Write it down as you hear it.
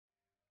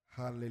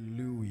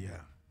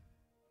Hallelujah.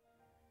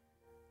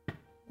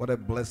 What a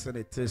blessing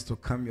it is to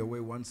come your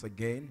way once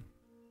again.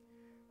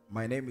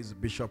 My name is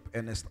Bishop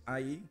Ernest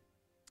Ayi,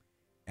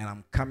 and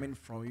I'm coming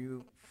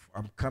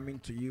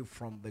to you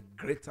from the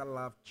Greater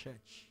Love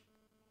Church,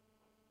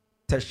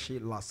 Teshi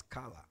La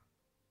Scala.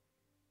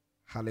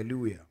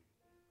 Hallelujah.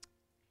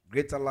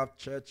 Greater Love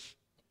Church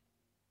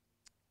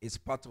is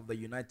part of the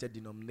United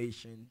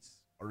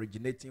Denominations,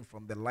 originating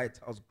from the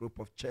Lighthouse Group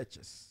of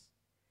Churches.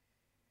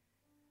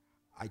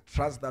 I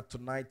trust that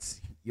tonight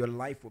your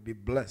life will be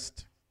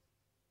blessed.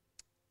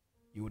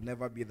 You will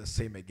never be the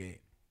same again.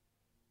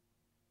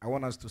 I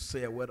want us to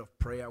say a word of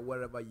prayer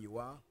wherever you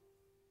are,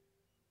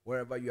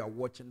 wherever you are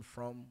watching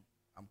from.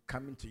 I'm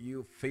coming to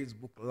you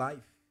Facebook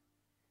Live.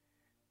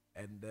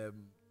 And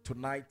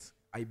tonight,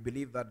 I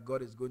believe that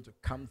God is going to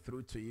come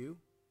through to you.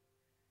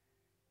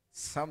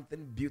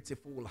 Something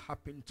beautiful will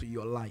happen to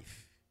your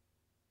life.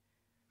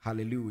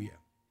 Hallelujah.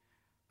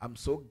 I'm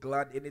so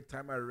glad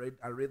anytime I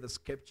read the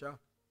scripture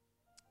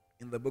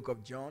in the book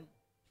of John.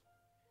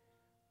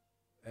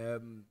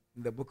 In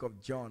the book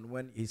of John,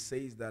 when he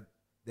says that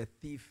the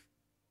thief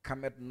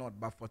cometh not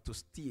but for to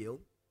steal,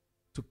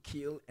 to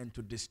kill, and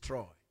to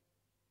destroy.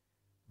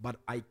 But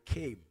I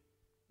came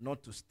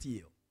not to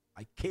steal.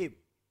 I came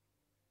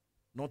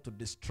not to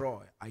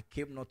destroy. I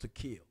came not to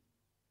kill.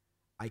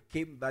 I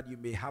came that you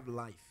may have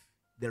life.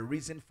 The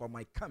reason for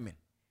my coming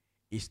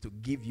is to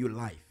give you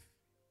life.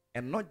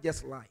 And not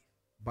just life,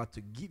 but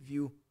to give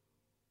you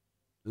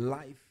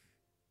life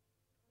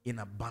in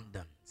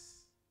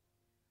abundance.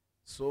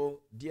 So,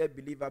 dear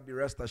believer, be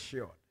rest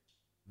assured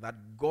that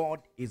God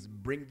is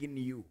bringing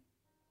you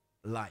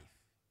life.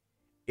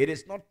 It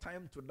is not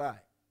time to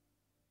die.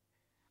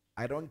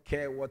 I don't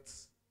care what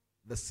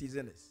the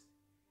season is.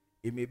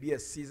 It may be a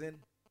season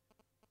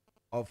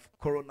of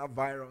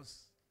coronavirus,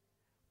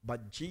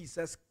 but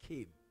Jesus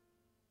came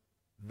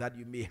that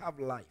you may have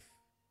life.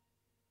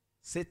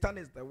 Satan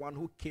is the one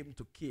who came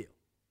to kill.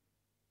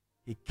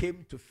 He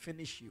came to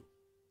finish you.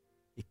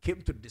 He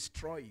came to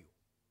destroy you.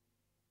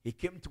 He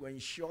came to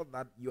ensure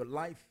that your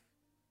life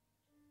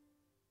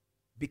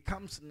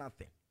becomes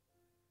nothing.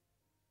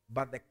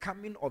 But the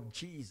coming of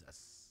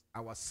Jesus,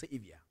 our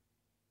Savior,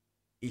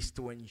 is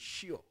to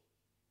ensure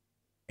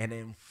and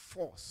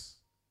enforce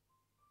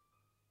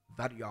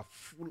that you are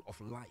full of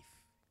life,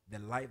 the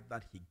life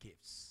that He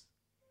gives.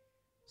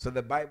 So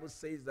the Bible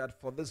says that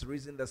for this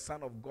reason the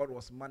Son of God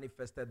was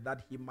manifested,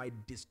 that He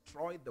might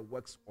destroy the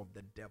works of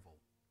the devil.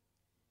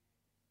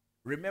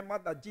 Remember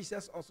that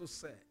Jesus also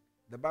said,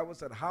 the Bible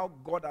said, how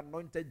God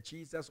anointed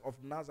Jesus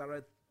of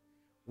Nazareth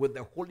with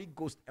the Holy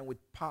Ghost and with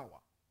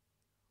power,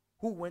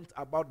 who went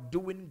about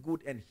doing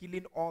good and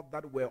healing all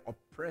that were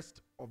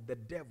oppressed of the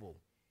devil,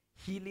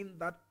 healing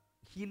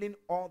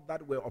all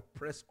that were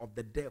oppressed of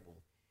the devil,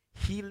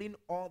 healing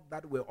all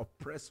that were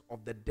oppressed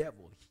of the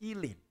devil,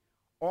 healing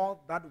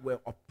all that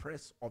were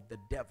oppressed of the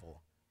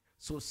devil.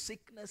 So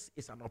sickness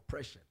is an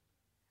oppression.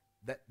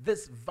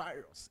 This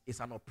virus is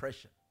an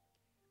oppression.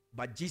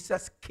 But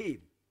Jesus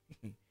came.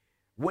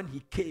 When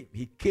he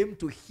came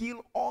to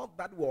heal all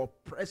that were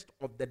oppressed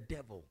of the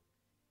devil.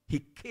 He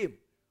came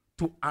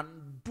to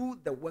undo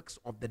the works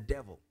of the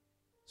devil.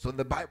 So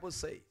the Bible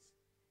says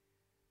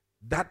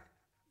that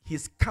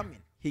He's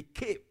coming. He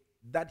came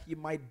that He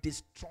might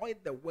destroy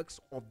the works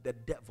of the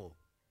devil.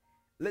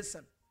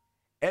 Listen,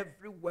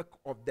 every work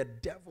of the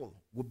devil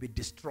will be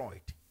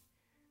destroyed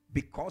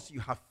because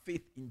you have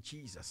faith in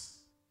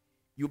Jesus.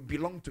 You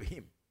belong to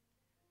Him.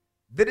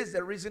 That is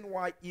the reason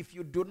why if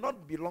you do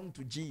not belong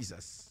to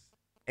Jesus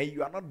and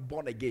you are not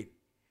born again,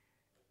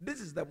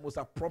 this is the most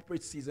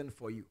appropriate season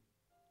for you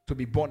to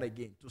be born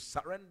again, to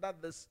surrender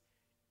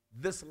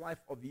this life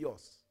of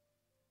yours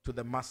to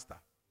the Master.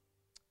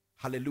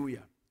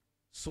 Hallelujah.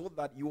 So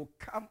that you will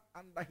come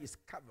under His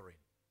covering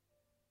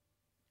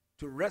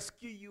to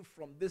rescue you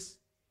from this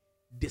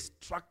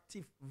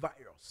destructive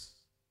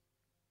virus.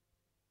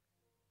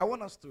 I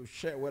want us to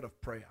share a word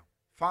of prayer.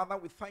 Father,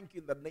 we thank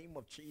you in the name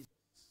of Jesus.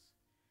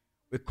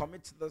 We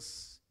commit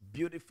this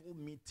beautiful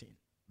meeting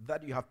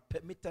that you have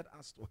permitted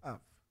us to have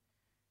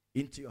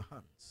into your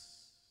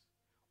hands.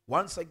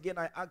 Once again,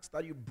 I ask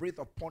that you breathe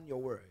upon your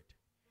word.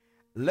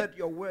 Let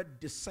your word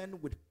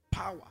descend with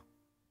power,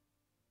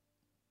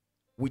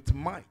 with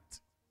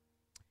might.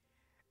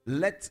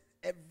 Let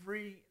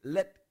every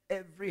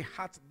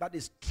heart that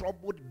is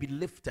troubled be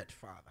lifted,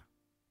 Father.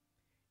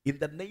 In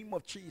the name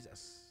of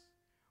Jesus,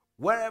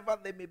 wherever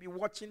they may be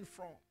watching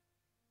from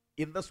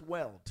in this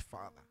world,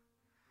 Father,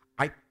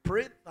 I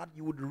pray that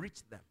you would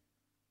reach them.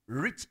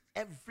 Reach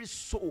every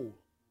soul.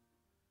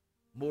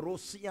 I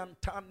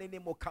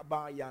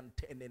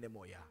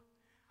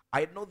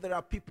know there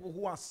are people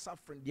who are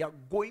suffering. They are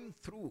going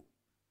through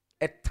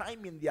a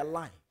time in their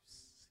lives.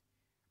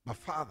 But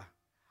Father,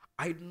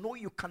 I know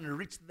you can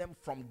reach them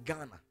from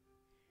Ghana.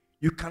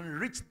 You can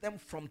reach them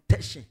from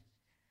Teshi.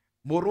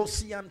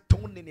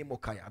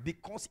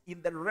 Because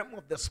in the realm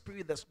of the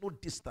Spirit, there's no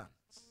distance.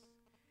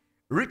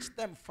 Reach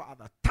them,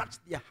 Father. Touch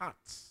their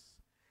hearts.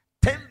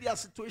 Turn their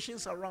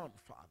situations around,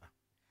 Father.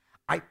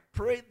 I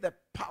pray the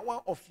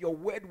power of your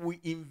word will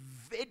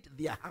invade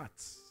their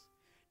hearts.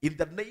 In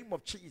the name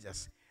of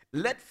Jesus,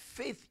 let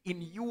faith in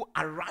you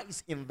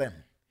arise in them.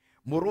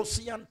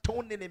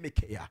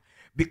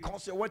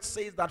 Because your word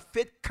says that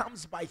faith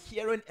comes by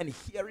hearing, and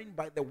hearing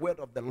by the word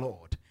of the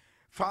Lord.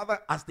 Father,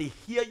 as they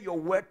hear your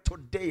word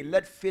today,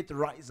 let faith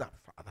rise up,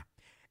 Father.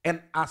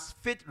 And as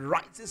faith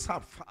rises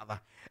up, Father,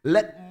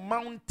 let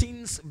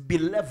mountains be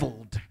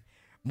leveled.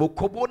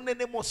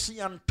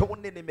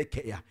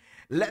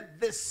 Let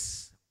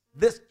this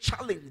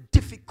challenge,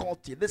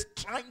 difficulty, this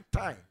trying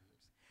times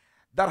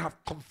that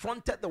have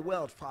confronted the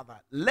world, Father,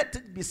 let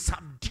it be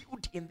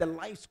subdued in the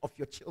lives of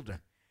your children,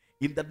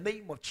 in the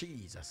name of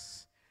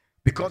Jesus.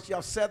 Because you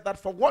have said that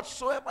for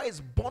whatsoever is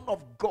born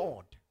of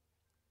God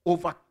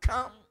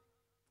overcometh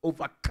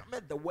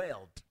the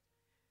world.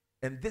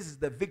 And this is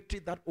the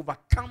victory that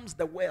overcomes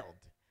the world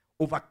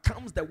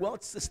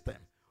system,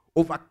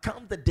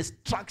 overcomes the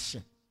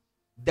destruction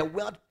the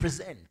world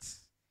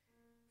presents.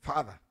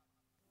 Father,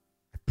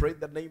 I pray in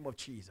the name of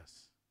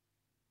Jesus,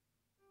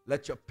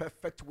 let your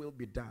perfect will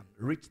be done.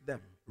 Reach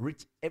them,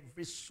 reach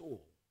every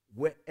soul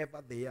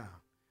wherever they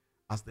are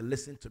as they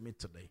listen to me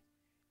today.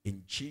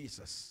 In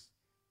Jesus'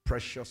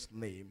 precious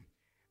name.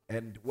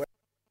 And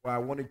I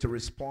wanted to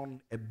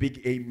respond a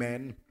big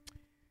amen,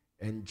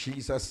 and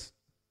Jesus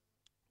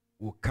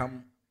will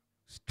come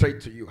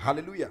straight to you.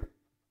 Hallelujah.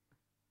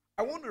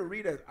 I want to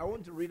read a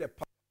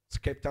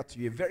scripture to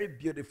you, a very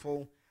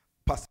beautiful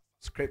passage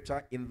of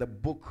scripture in the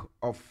book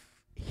of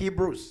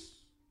Hebrews.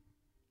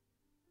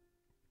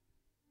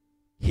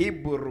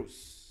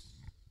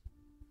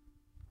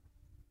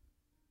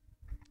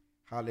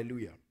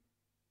 Hallelujah.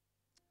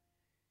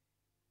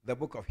 The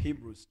book of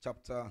Hebrews,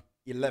 chapter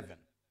 11.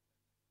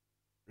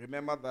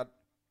 Remember that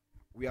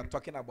we are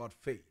talking about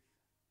faith.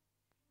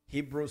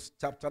 Hebrews,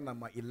 chapter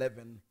number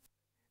 11.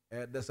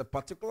 There's a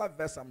particular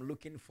verse I'm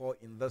looking for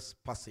in this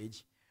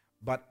passage,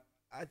 but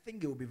I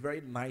think it will be very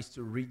nice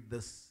to read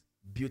this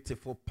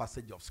beautiful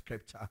passage of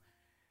scripture,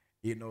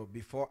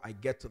 before I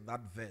get to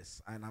that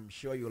verse, and I'm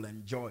sure you'll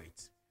enjoy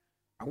it.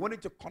 I want you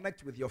to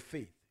connect with your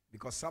faith,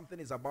 because something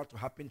is about to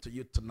happen to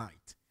you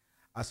tonight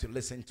as you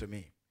listen to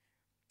me.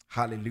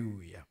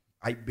 Hallelujah.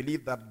 I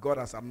believe that God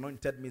has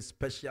anointed me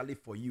specially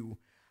for you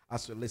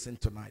as you listen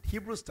tonight.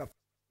 Hebrews chapter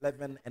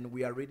 11, and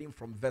we are reading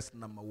from verse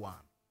number 1.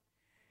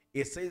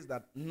 It says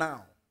that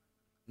now,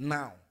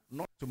 not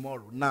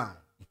tomorrow, now.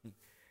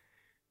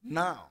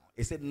 Now,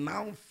 it said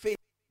now faith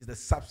is the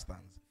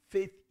substance.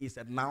 Faith is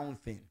a noun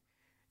thing.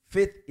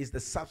 Faith is the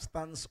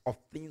substance of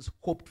things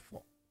hoped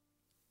for,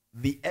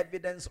 the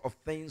evidence of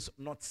things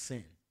not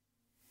seen.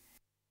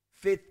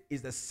 Faith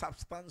is the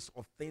substance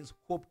of things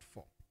hoped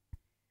for,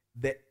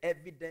 the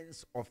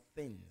evidence of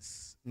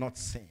things not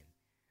seen.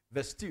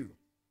 Verse 2,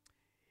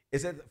 it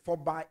says, for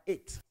by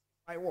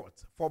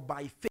what? For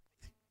by faith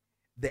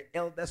the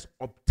elders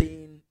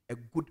obtain a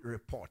good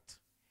report.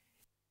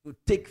 To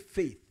take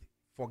faith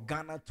for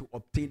Ghana to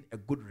obtain a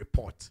good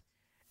report.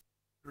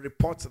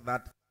 Reports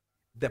that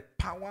the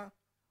power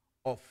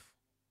of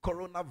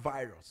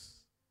coronavirus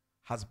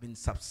has been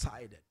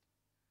subsided.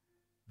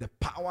 The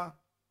power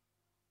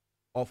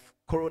of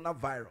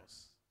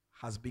coronavirus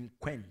has been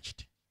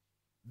quenched.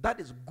 That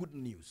is good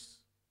news.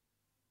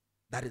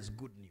 That is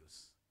good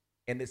news.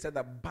 And they said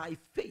that by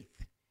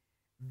faith,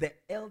 the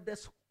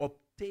elders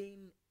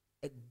obtain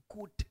a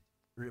good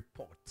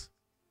report.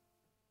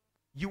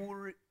 You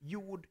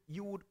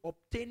would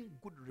obtain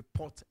good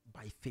report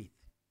by faith.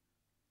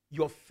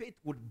 Your faith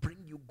would bring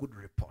you good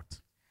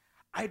report.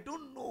 I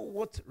don't know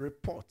what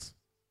report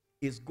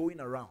is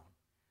going around,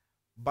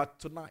 but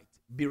tonight,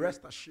 be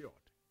rest assured,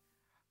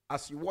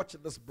 as you watch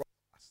this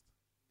broadcast,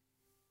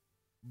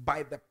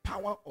 by the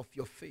power of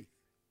your faith,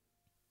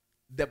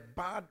 the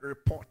bad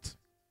report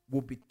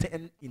will be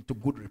turned into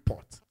good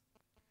report.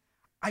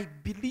 I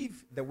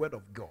believe the word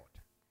of God.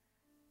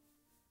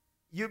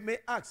 You may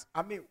ask,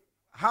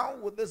 how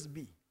will this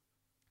be?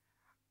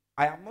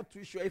 I am not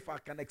too sure if I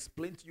can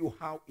explain to you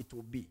how it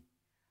will be.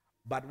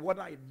 But what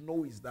I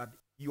know is that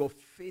your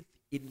faith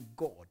in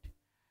God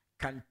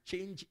can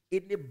change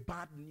any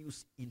bad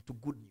news into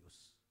good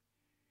news.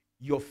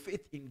 Your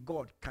faith in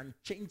God can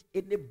change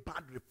any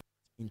bad report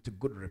into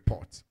good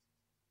report.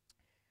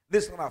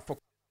 This one I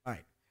focus on.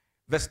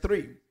 Verse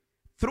 3.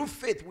 Through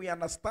faith we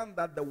understand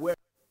that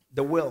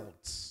the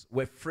worlds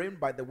were framed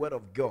by the word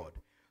of God,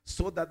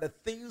 so that the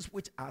things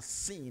which are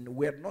seen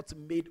were not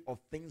made of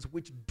things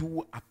which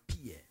do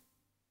appear.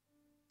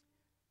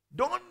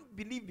 Don't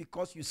believe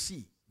because you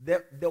see.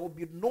 There will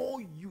be no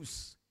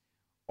use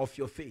of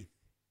your faith.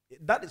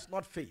 That is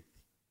not faith.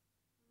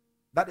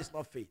 That is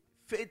not faith.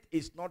 Faith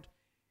is not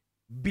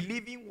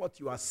believing what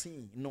you are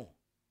seeing. No.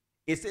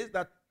 It says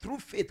that through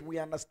faith we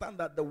understand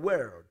that the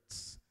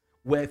worlds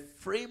were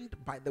framed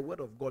by the word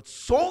of God,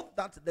 so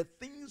that the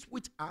things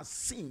which are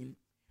seen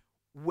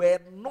were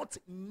not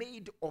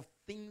made of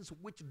things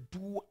which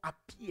do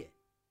appear.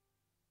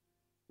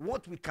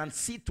 What we can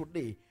see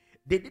today,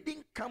 they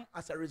didn't come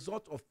as a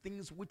result of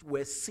things which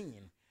were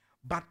seen,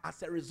 but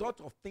as a result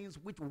of things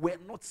which were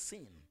not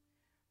seen.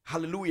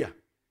 Hallelujah.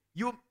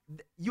 You,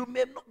 you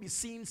may not be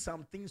seeing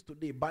some things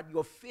today, but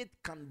your faith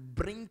can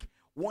bring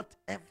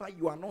whatever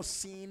you are not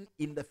seeing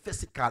in the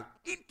physical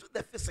into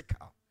the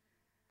physical.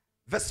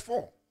 Verse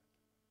 4.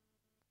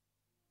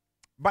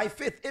 By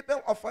faith,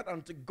 Abel offered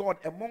unto God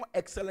a more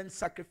excellent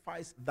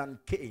sacrifice than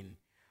Cain,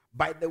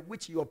 by the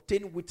which he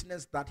obtained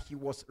witness that he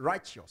was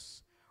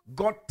righteous,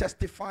 God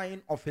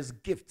testifying of his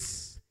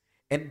gifts,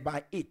 and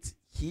by it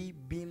he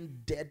being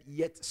dead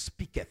yet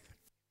speaketh.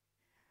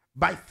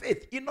 By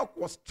faith, Enoch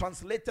was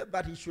translated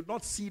that he should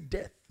not see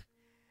death,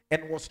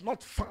 and was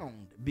not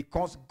found,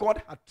 because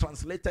God had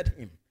translated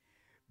him.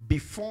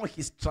 Before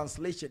his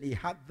translation, he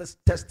had this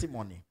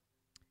testimony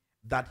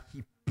that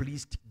he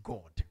pleased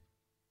God.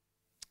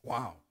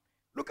 Wow.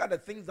 Look at the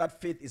things that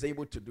faith is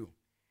able to do.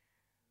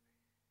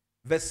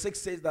 Verse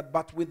 6 says that,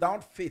 but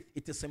without faith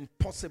it is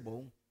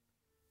impossible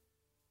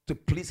to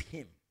please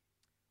him.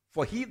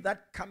 For he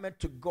that cometh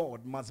to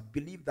God must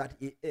believe that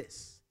he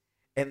is,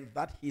 and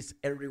that he is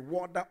a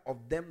rewarder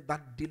of them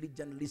that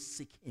diligently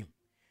seek him.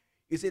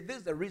 You see, this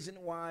is the reason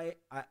why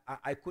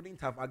I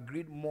couldn't have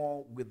agreed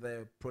more with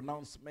the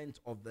pronouncement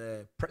of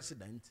the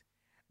president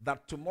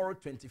that tomorrow,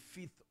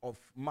 25th of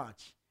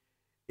March,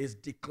 is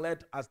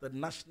declared as the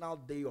National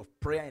Day of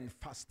Prayer and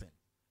Fasting.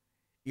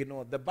 You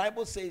know, the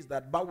Bible says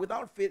that, but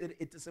without faith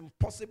it is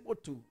impossible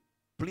to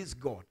please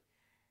God.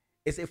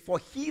 It says, for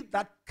he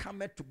that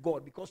cometh to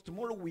God, because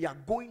tomorrow we are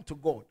going to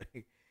God,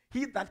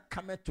 he that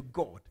cometh to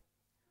God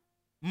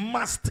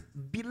must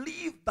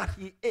believe that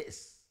he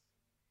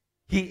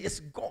is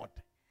God,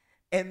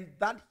 and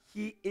that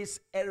he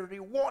is a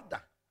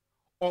rewarder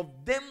of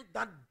them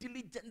that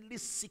diligently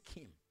seek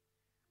him.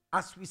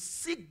 As we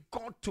seek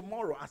God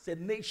tomorrow as a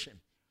nation,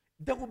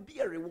 there will be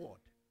a reward.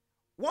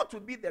 What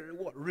will be the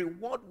reward?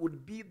 Reward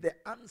would be the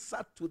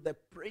answer to the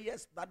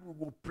prayers that we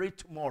will pray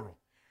tomorrow.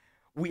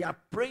 We are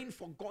praying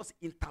for God's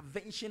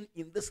intervention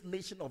in this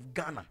nation of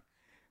Ghana,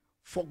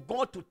 for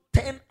God to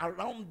turn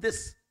around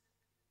this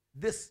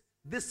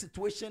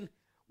situation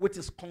which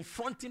is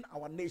confronting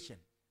our nation,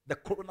 the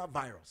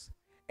coronavirus.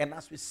 And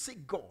as we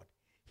seek God,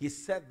 he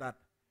said that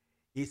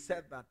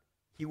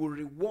he will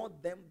reward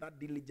them that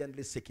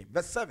diligently seek him.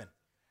 Verse 7.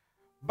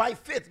 By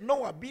faith,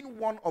 Noah, being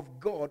one of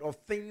God of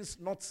things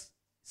not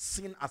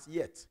seen as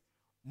yet,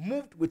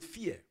 moved with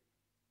fear,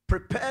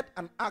 prepared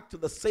an ark to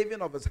the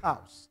saving of his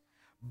house,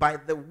 by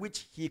the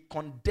which he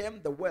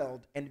condemned the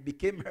world and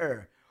became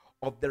heir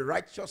of the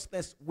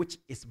righteousness which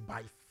is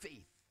by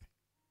faith.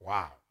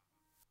 Wow.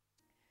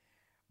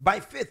 By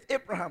faith,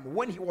 Abraham,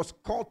 when he was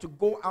called to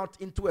go out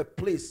into a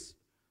place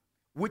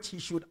which he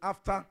should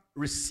after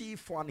receive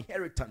for an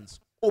inheritance,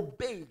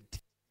 obeyed.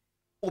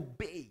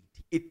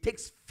 It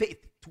takes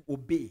faith to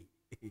obey.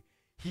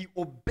 He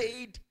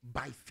obeyed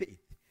by faith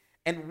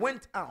and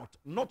went out,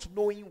 not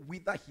knowing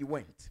whither he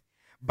went.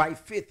 By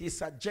faith, he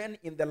sojourned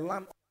in the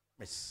land of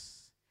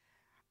promise,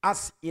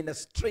 as in a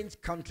strange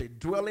country,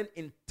 dwelling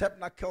in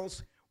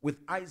tabernacles with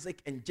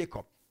Isaac and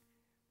Jacob,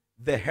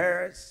 the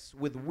heirs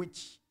with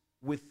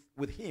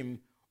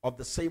him of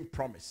the same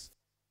promise.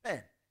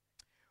 And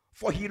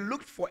for he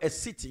looked for a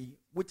city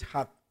which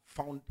had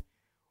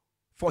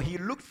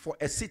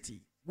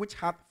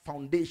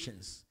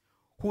foundations,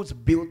 whose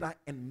builder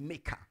and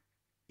maker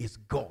is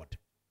God.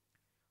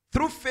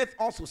 Through faith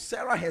also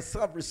Sarah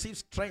herself received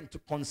strength to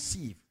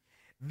conceive.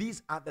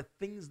 These are the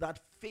things that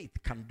faith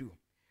can do.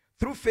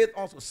 Through faith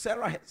also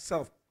Sarah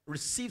herself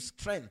received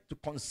strength to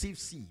conceive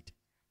seed,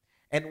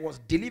 and was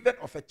delivered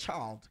of a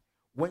child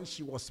when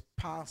she was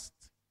past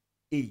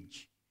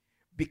age,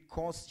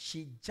 because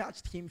she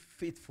judged him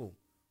faithful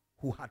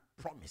who had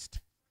promised.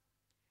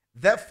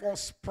 Therefore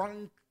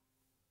sprang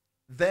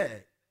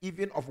there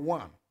even of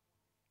one,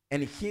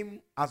 and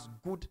him as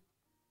good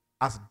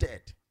as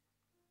dead,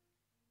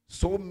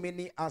 so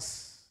many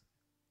as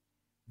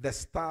the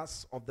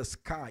stars of the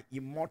sky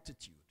in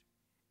multitude,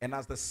 and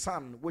as the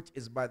sun which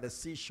is by the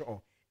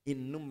seashore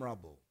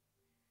innumerable.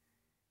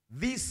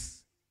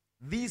 These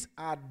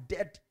are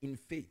dead in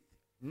faith,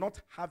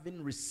 not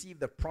having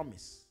received the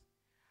promise,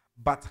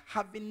 but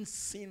having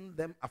seen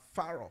them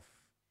afar off,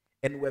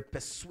 and were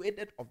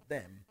persuaded of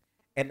them,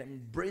 and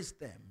embraced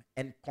them,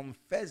 and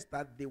confessed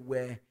that they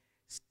were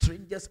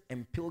strangers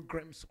and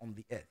pilgrims on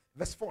the earth.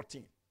 Verse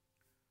 14.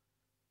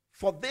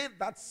 For they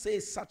that say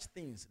such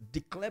things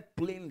declare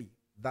plainly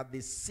that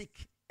they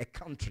seek a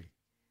country.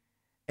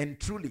 And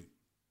truly,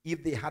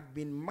 if they had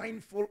been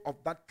mindful of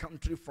that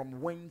country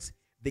from whence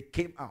they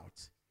came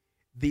out,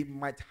 they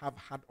might have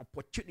had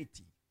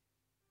opportunity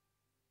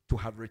to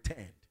have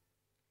returned.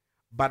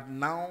 But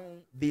now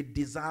they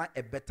desire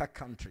a better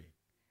country,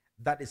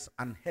 that is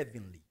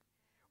unheavenly.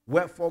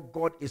 Wherefore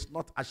God is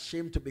not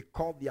ashamed to be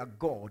called their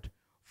God,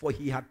 for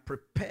he had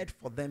prepared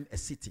for them a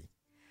city.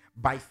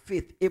 By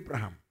faith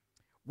Abraham,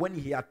 when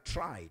he had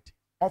tried,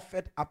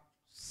 offered up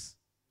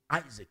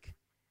Isaac.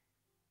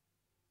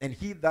 And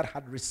he that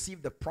had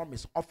received the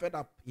promise offered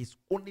up his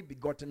only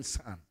begotten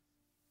son,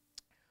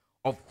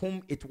 of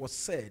whom it was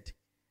said,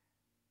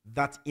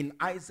 that in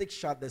Isaac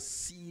shall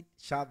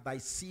thy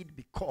seed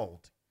be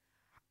called,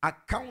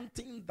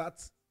 accounting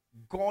that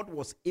God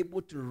was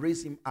able to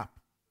raise him up,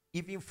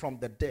 even from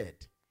the dead,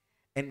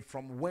 and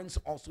from whence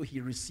also he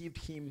received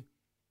him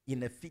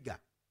in a figure.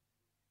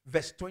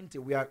 Verse 20,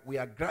 we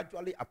are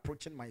gradually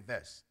approaching my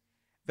verse.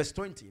 Verse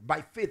 20,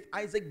 by faith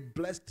Isaac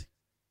blessed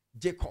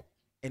Jacob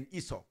and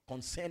Esau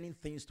concerning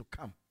things to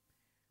come.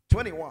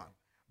 21,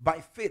 by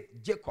faith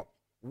Jacob,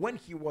 when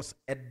he was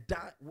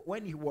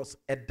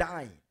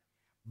dying,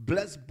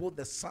 blessed both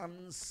the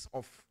sons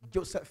of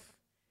Joseph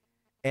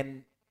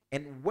and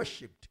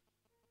worshipped,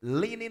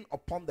 leaning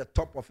upon the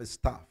top of his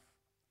staff.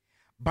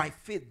 By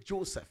faith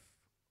Joseph,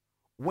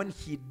 when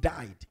he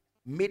died,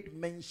 made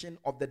mention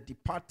of the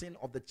departing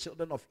of the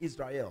children of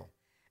Israel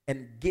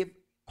and gave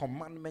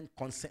commandment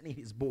concerning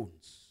his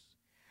bones.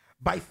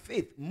 By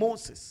faith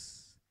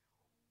Moses,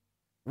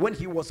 when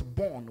he was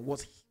born,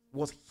 was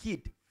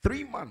hid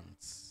 3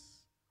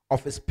 months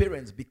of his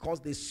parents,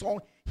 because they saw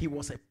he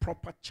was a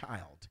proper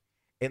child,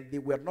 and they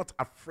were not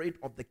afraid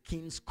of the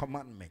king's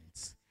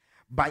commandments.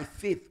 By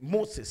faith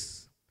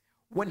Moses,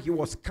 when he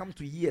was come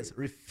to years,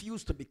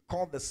 refused to be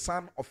called the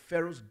son of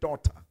Pharaoh's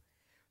daughter,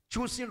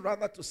 choosing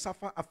rather to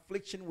suffer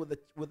affliction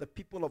with the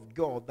people of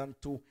God than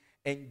to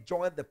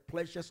enjoy the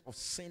pleasures of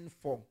sin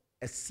for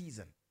a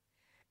season,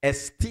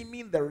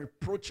 esteeming the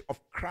reproach of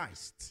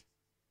Christ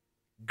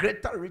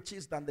greater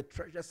riches than the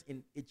treasures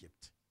in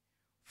Egypt,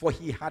 for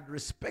he had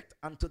respect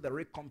unto the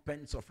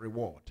recompense of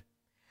reward.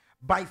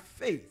 By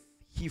faith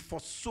he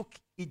forsook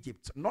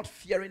Egypt, not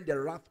fearing the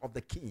wrath of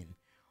the king,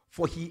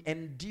 for he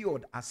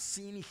endured as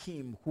seeing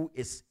him who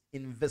is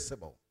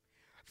invisible.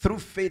 Through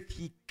faith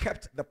he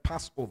kept the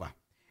Passover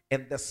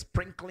and the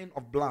sprinkling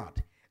of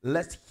blood,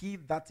 lest he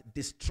that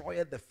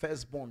destroyed the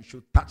firstborn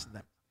should touch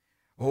them.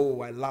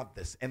 Oh, I love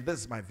this. And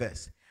this is my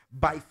verse.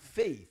 By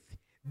faith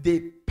they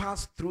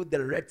passed through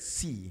the Red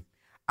Sea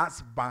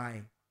as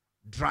by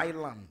dry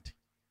land,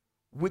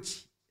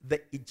 which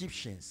the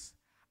Egyptians,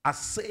 are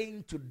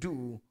saying to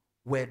do,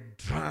 were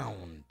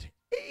drowned.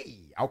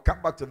 Hey, I'll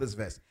come back to this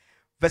verse.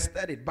 Verse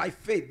 30, by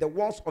faith the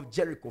walls of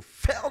Jericho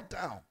fell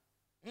down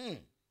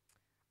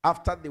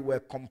after they were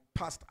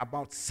compassed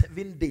about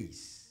 7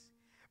 days.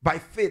 By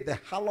faith the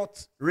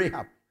harlot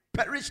Rahab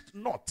perished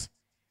not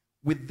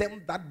with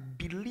them that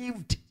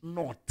believed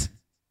not,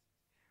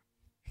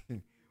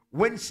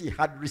 when she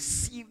had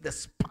received the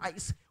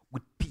spice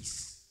with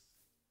peace.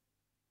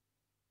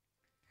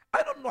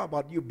 I don't know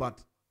about you, but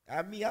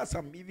I mean, as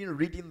I'm even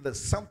reading this,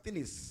 something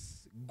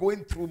is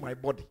going through my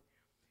body.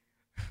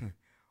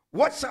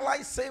 What shall I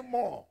say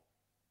more?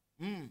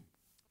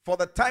 For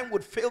the time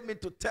would fail me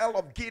to tell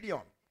of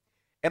Gideon,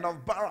 and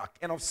of Barak,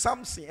 and of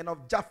Samson, and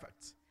of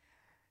Japheth,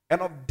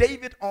 and of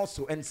David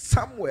also, and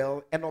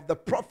Samuel, and of the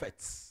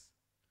prophets,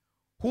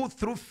 who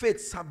through faith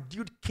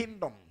subdued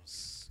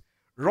kingdoms,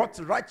 wrought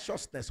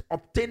righteousness,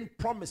 obtained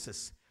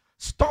promises,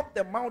 stopped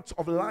the mouths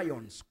of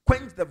lions,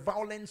 quenched the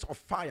violence of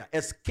fire,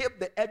 escaped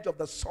the edge of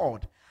the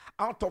sword,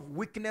 out of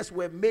weakness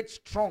were made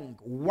strong,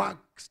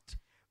 waxed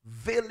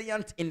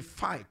valiant in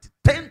fight,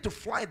 turned to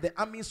fly the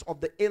armies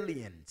of the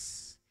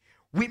aliens.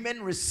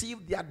 Women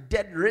received their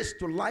dead raised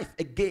to life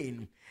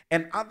again,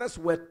 and others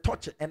were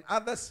tortured,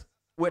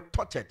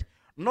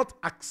 not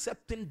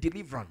accepting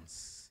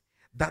deliverance,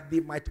 that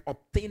they might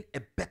obtain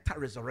a better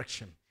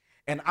resurrection.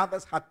 And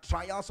others had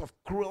trials of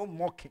cruel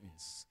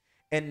mockings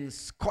and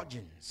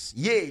scourgings,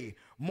 yea,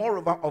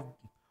 moreover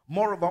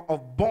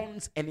of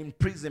bonds and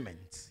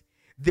imprisonment.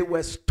 They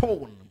were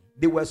stoned,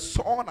 they were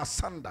sawn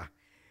asunder,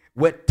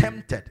 were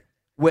tempted,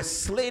 were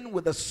slain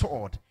with the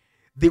sword.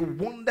 They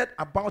wandered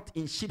about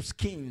in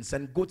sheepskins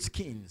and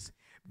goatskins,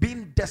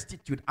 being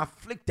destitute,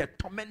 afflicted,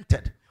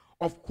 tormented,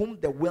 of whom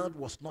the world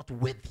was not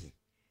worthy.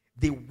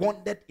 They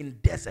wandered in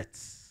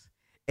deserts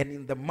and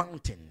in the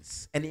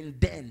mountains and in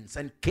dens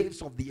and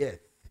caves of the earth.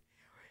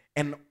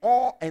 And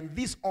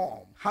these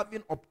all,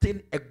 having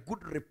obtained a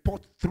good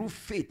report through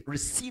faith,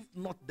 received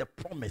not the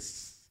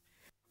promise.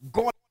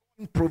 God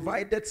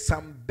provided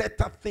some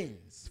better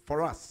things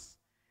for us,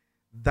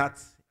 that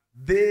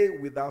they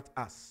without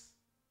us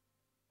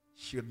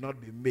should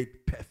not be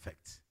made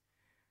perfect.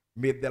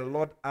 May the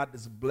Lord add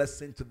his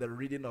blessing to the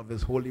reading of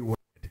his holy word.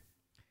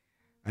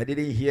 I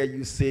didn't hear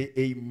you say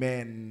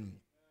amen.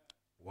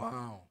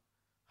 Wow.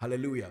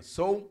 Hallelujah.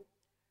 So,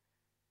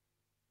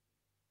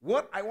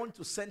 what I want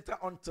to center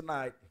on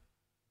tonight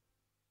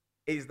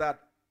is that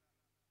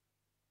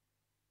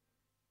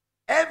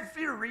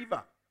every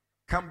river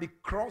can be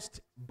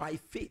crossed by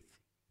faith.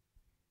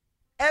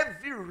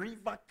 Every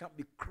river can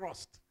be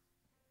crossed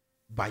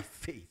by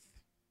faith.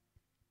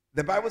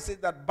 The Bible says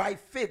that by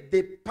faith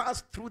they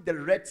passed through the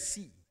Red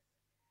Sea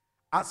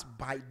as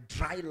by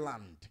dry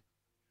land,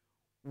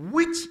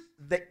 which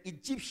the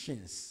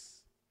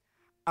Egyptians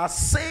are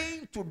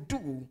saying to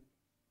do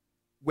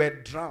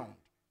were drowned.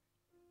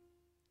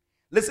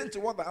 Listen to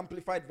what the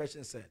Amplified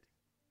Version said.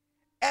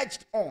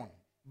 Edged on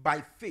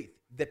by faith,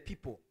 the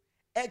people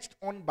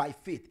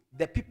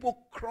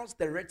crossed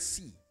the Red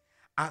Sea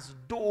as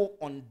though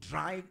on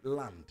dry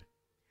land.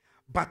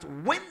 But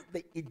when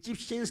the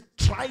Egyptians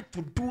tried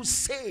to do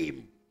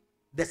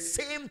the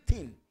same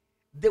thing,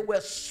 they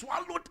were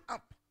swallowed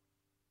up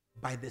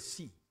by the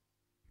sea.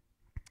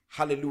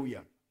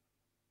 Hallelujah.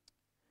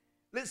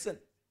 Listen,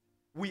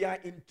 we are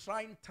in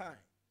trying times.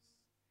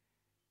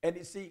 And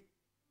you see,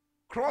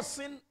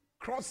 crossing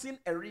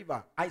a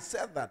river, I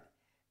said that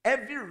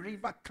every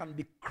river can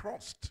be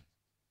crossed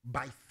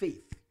by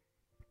faith.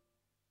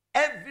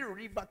 Every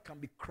river can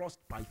be crossed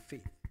by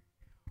faith.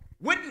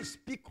 When you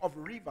speak of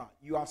river,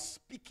 you are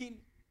speaking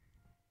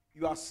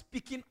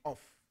of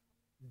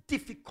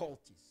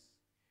difficulties.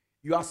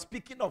 You are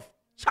speaking of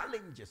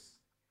challenges.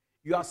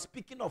 You are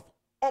speaking of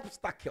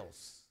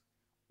obstacles.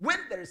 When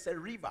there is a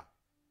river,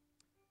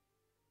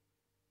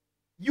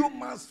 you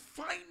must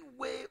find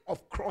way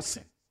of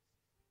crossing.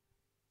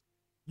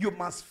 You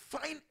must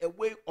find a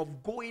way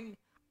of going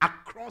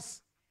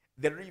across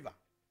the river.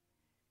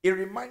 It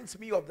reminds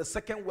me of the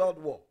Second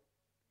World War,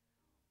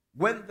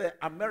 when the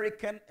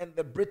American and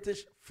the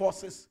British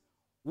forces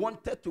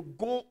wanted to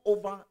go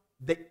over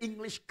the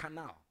English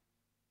Canal.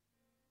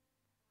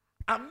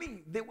 I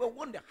mean, they were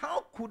wondering,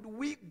 how could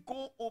we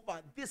go over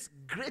this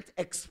great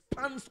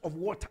expanse of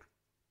water?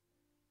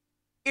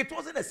 It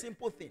wasn't a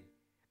simple thing.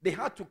 They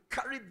had to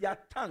carry their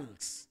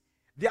tanks.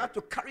 They had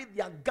to carry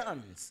their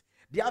guns.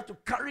 They had to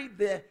carry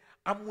their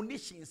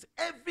ammunitions,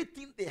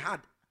 everything they had,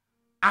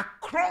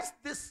 across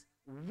this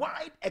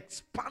wide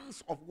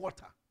expanse of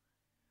water.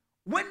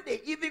 When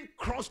they even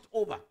crossed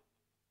over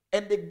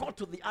and they got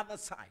to the other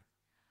side,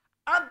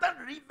 other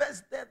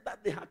rivers there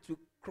that they had to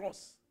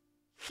cross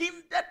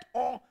hindered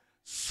or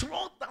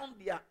slowed down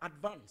their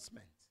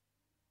advancement.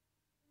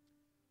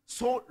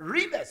 So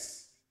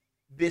rivers,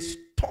 they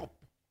stop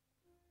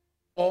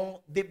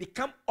or they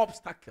become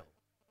obstacles.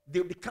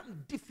 They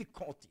become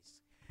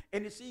difficulties.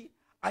 And you see,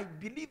 I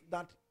believe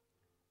that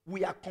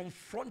we are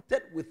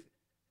confronted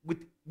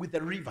with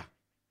a river.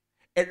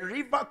 A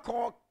river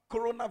called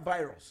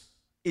coronavirus.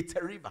 It's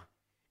a river.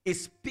 It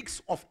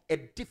speaks of a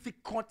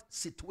difficult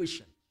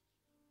situation.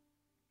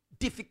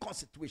 Difficult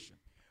situation.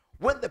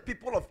 When the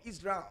people of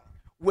Israel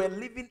were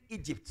leaving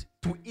Egypt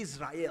to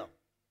Israel,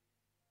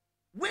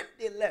 when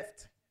they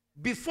left,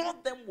 before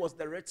them was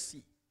the Red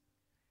Sea.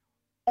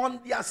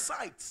 On their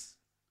sides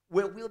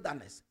were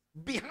wilderness.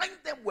 Behind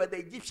them were the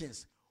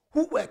Egyptians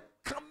who were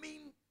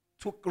coming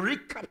to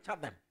recapture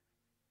them.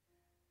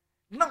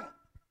 Now,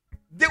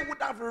 they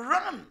would have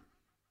run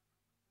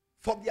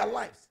for their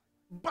lives,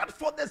 but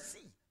for the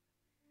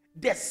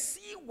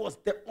sea was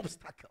the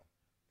obstacle.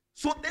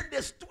 So then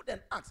they stood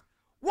and asked,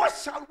 what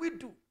shall we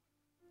do?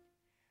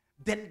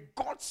 Then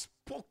God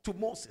spoke to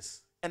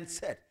Moses and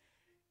said,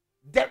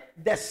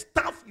 the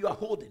staff you are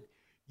holding,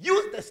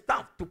 use the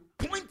staff to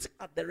point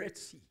at the Red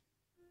Sea.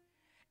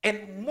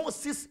 And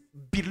Moses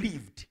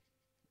believed.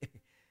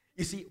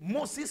 You see,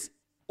 Moses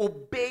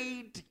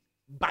obeyed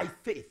by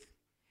faith.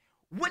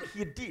 When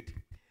he did,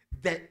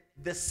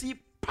 the sea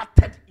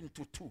parted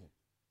into two.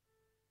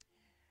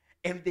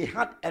 And they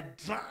had a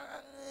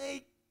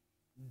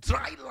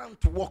dry land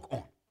to walk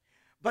on.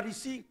 But you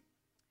see,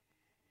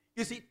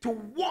 to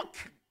walk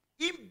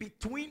in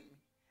between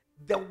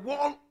the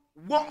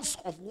walls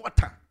of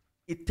water,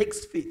 it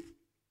takes faith.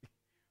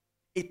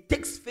 It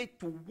takes faith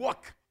to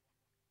walk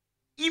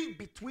in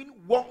between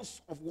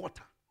walls of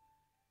water.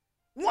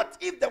 What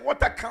if the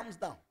water comes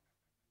down?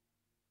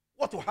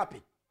 What will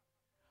happen?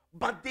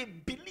 But they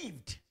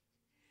believed.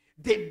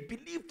 They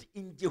believed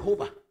in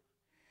Jehovah.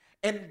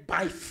 And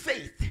by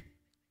faith,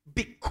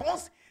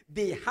 because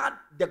they had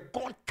the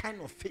God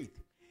kind of faith,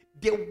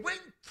 they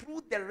went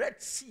through the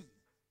Red Sea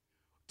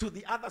to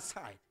the other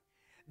side.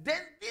 Then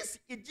these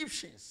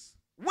Egyptians,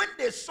 when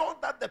they saw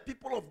that the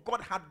people of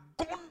God had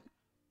gone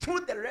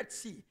through the Red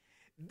Sea,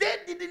 they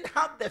didn't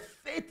have the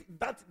faith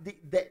that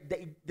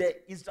the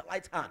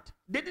Israelites had.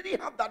 They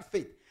didn't have that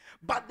faith.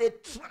 But they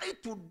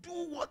tried to do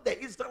what the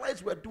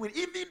Israelites were doing,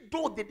 even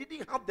though they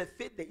didn't have the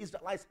faith the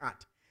Israelites had.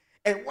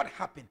 And what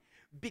happened?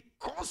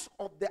 Because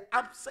of the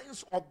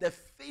absence of the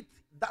faith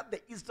that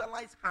the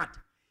Israelites had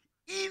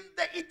in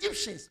the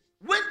Egyptians,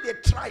 when they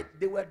tried,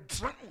 they were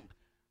drowned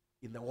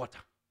in the water.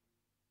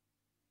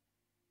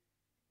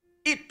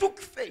 It took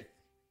faith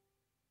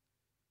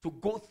to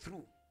go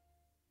through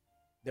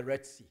the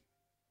Red Sea.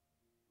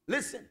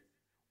 Listen,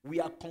 we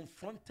are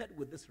confronted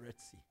with this Red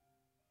Sea.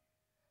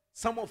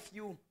 Some of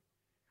you,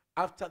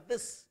 after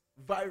this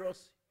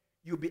virus,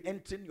 you'll be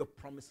entering your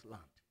promised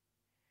land.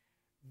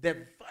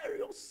 The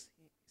virus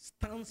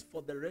stands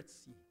for the Red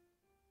Sea.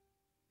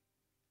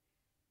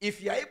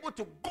 If you are able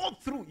to go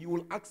through, you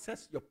will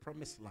access your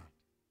promised land.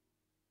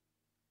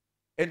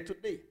 And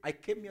today, I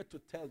came here to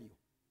tell you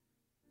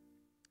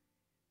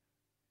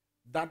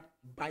that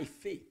by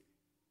faith,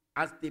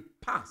 as they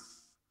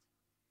pass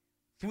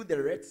through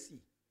the Red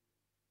Sea,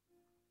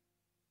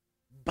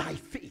 by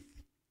faith,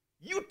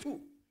 you too,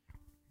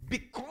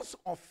 because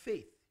of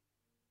faith,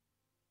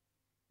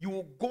 you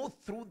will go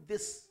through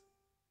this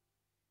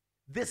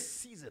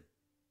season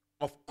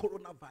of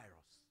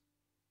coronavirus,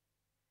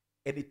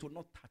 and it will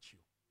not touch you.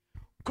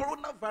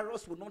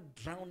 Coronavirus will not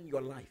drown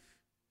your life.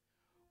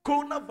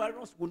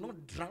 Coronavirus will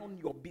not drown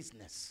your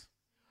business.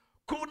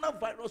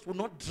 Coronavirus will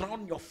not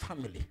drown your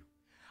family.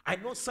 I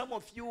know some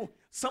of you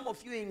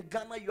in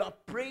Ghana, you are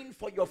praying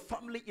for your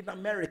family in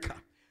America.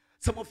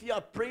 Some of you are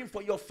praying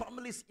for your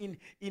families in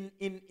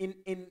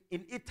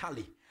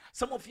Italy.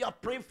 Some of you are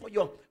praying for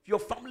your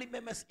family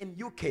members in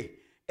UK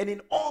and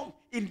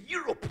in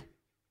Europe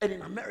and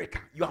in America.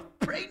 You are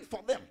praying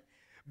for them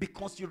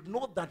because you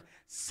know that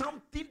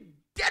something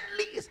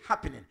deadly is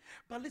happening.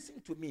 But listen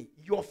to me,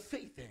 your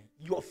faith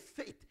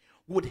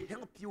would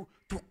help you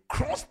to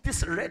cross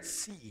this Red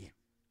Sea.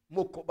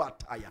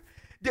 Mokobataya.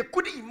 They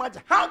couldn't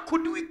imagine, how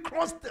could we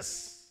cross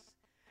this?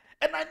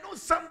 And I know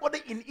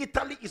somebody in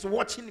Italy is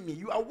watching me.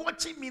 You are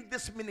watching me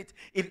this minute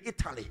in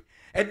Italy.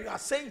 And you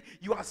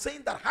are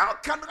saying that, how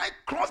can I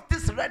cross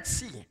this Red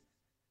Sea?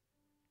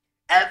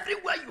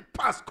 Everywhere you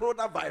pass,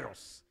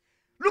 coronavirus.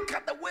 Look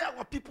at the way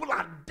our people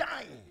are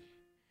dying.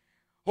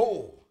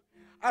 Oh,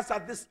 as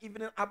of this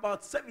evening,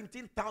 about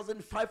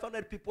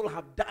 17,500 people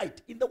have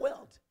died in the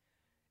world.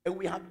 And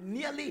we have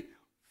nearly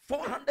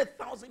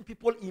 400,000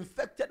 people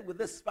infected with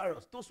this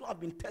virus. Those who have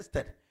been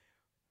tested.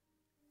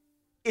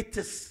 It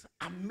is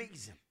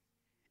amazing.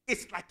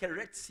 It's like a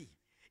Red Sea.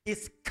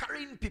 It's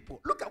carrying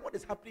people. Look at what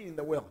is happening in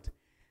the world.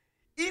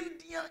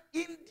 India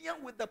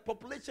with the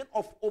population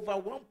of over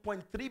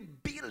 1.3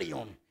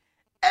 billion.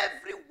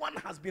 Everyone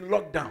has been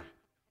locked down.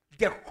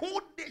 The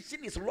whole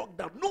nation is locked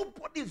down.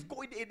 Nobody is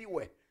going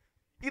anywhere.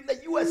 In the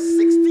US,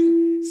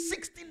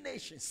 16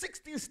 nations,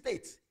 16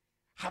 states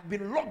have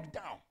been locked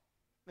down.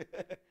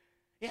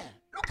 Yeah.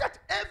 Look at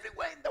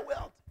everywhere in the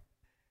world.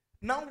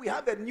 Now we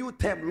have a new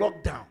term,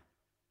 lockdown.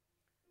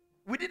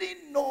 We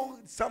didn't know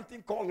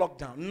something called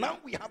lockdown. Now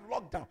we have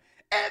lockdown.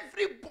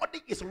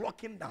 Everybody is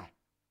locking down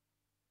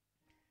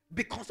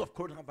because of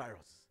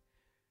coronavirus.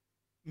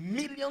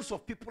 Millions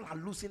of people are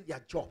losing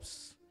their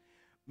jobs.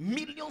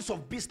 Millions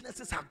of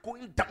businesses are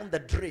going down the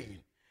drain.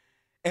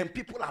 And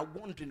people are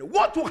wondering,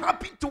 what will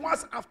happen to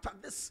us after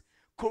this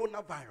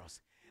coronavirus?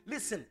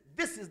 Listen,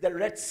 this is the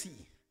Red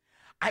Sea.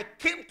 I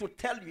came to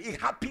tell you, it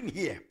happened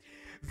here.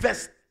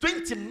 Verse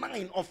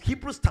 29 of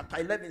Hebrews chapter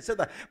 11 says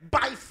that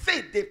by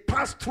faith they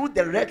passed through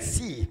the Red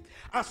Sea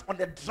as on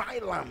the dry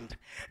land.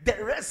 The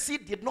Red Sea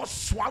did not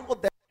swallow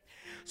them.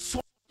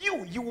 So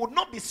you will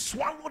not be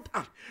swallowed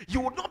up.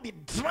 You will not be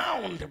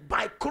drowned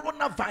by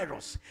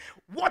coronavirus.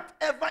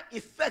 Whatever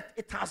effect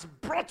it has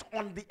brought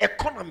on the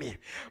economy,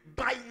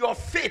 by your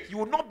faith, you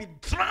will not be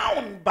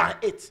drowned by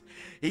it.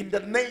 In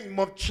the name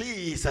of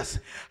Jesus.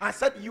 I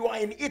said you are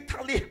in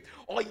Italy,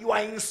 or you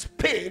are in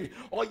Spain,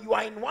 or you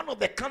are in one of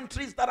the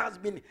countries that has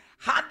been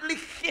hardly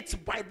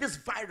hit by this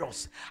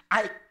virus.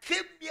 I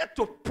came here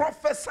to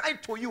prophesy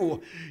to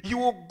you. You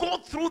will go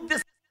through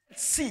this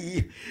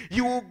Sea,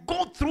 you will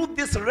go through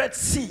this Red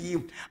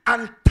Sea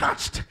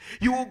untouched.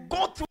 You will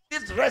go through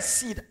this Red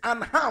Sea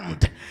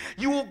unharmed.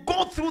 You will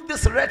go through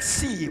this Red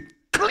Sea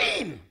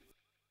clean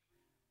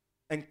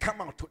and come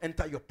out to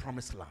enter your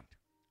promised land.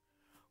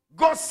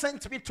 God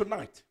sent me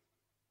tonight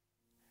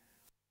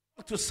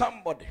to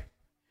somebody,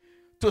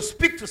 to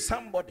speak to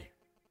somebody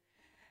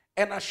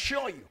and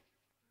assure you,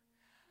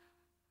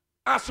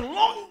 as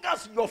long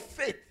as your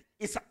faith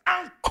is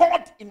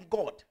anchored in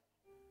God,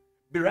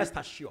 be rest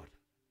assured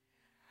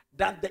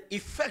that the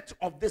effect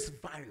of this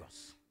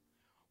virus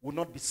will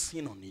not be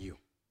seen on you.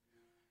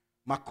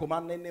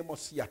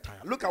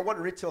 Look at what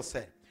Rachel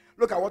said.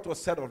 Look at what was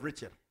said of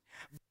Rachel.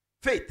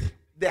 Faith,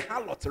 the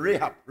harlot,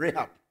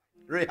 Rahab,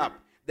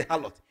 the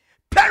harlot,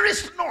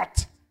 perished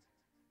not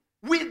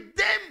with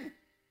them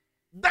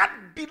that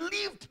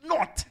believed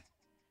not.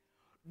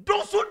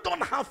 Those who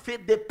don't have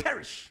faith, they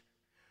perish.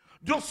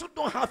 Those who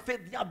don't have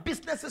faith, their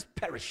businesses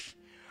perish.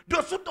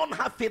 Those who don't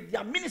have faith,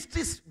 their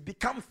ministries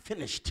become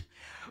finished.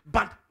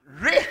 But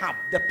Rahab,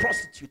 the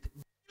prostitute,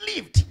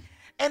 believed.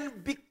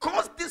 And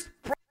because this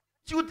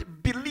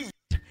prostitute believed,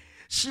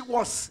 she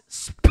was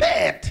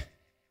spared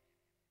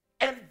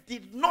and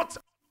did not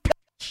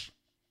perish.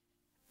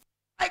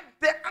 Like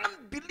the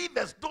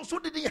unbelievers, those who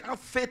didn't have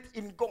faith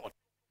in God.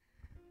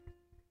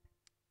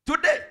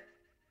 Today,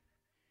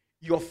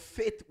 your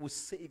faith will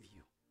save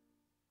you.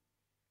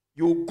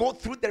 You will go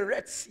through the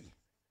Red Sea.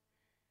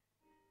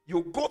 You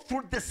will go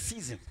through this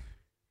season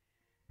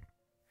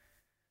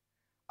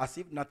as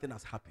if nothing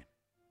has happened.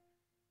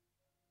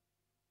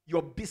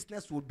 Your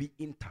business will be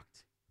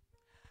intact.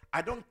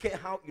 I don't care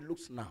how it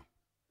looks now.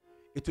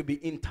 It will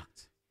be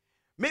intact.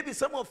 Maybe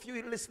some of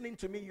you listening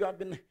to me, you have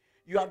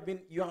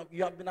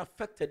been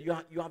affected.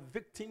 You are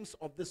victims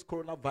of this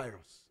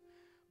coronavirus.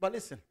 But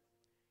listen,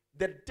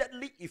 the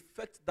deadly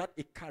effect that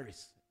it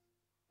carries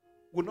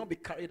will not be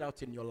carried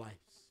out in your lives.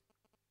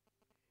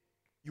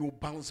 You will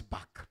bounce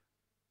back.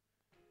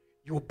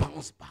 You will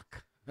bounce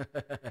back.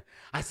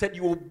 I said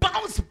you will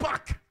bounce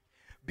back,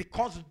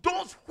 because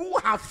those who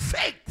have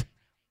faith,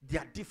 they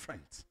are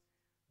different.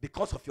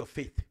 Because of your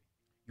faith,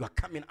 you are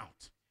coming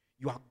out.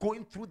 You are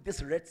going through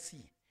this Red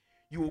Sea.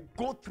 You will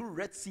go through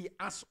Red Sea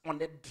as on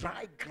a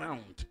dry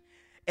ground,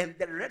 and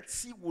the Red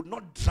Sea will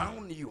not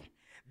drown you.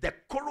 The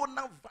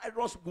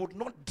coronavirus would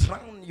not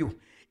drown you.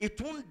 It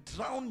won't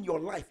drown your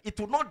life. It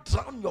will not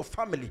drown your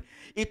family.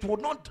 It will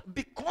not,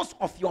 because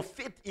of your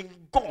faith in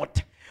God.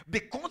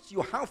 Because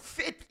you have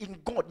faith in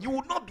God, you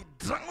will not be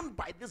drowned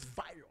by this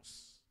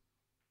virus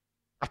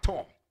at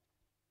all.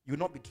 You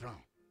will not be drowned.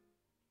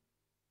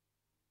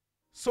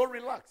 So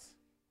relax.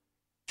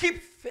 Keep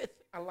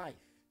faith alive.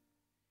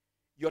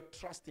 Your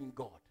trust in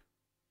God.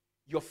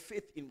 Your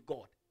faith in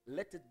God.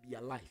 Let it be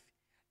alive.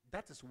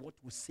 That is what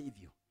will save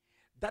you.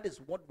 That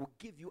is what will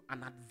give you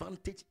an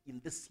advantage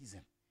in this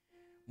season.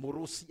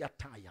 Morosia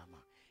Tayama.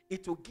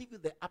 It will give you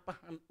the upper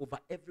hand over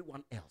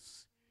everyone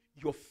else.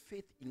 Your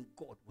faith in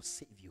God will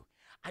save you.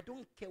 I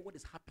don't care what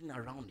is happening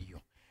around you.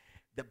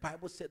 The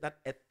Bible said that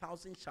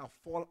 1,000 shall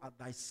fall at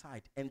thy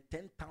side and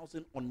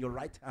 10,000 on your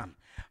right hand,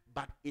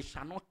 but it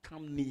shall not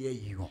come near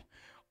you.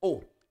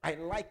 Oh, I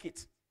like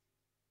it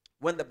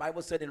when the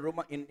Bible said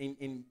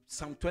in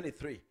Psalm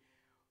 23,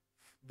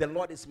 the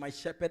Lord is my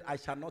shepherd, I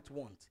shall not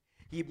want.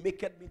 He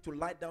maketh me to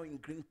lie down in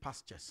green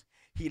pastures.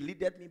 He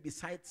leadeth me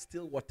beside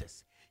still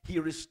waters. He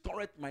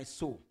restoreth my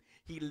soul.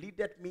 He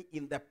leadeth me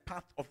in the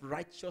path of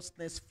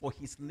righteousness for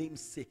his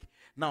name's sake.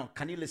 Now,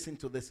 can you listen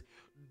to this?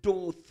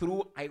 Though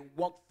I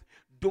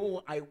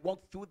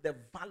walk through the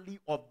valley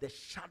of the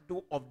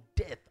shadow of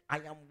death, I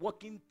am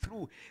walking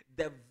through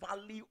the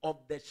valley of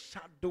the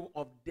shadow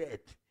of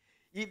death.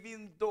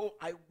 Even though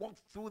I walk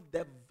through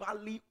the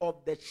valley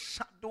of the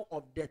shadow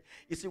of death.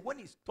 You see, when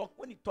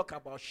you talk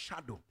about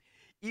shadow,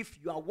 if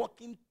you are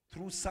walking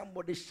through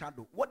somebody's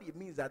shadow, what it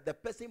means is that the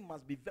person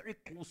must be very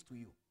close to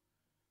you.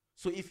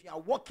 So if you are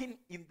walking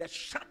in the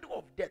shadow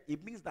of death,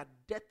 it means that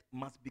death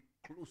must be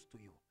close to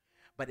you.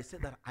 But it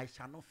said that I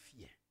shall not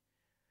fear.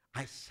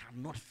 I shall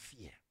not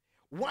fear.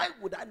 Why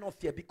would I not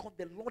fear? Because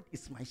the Lord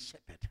is my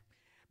shepherd.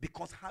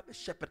 Because I have a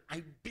shepherd,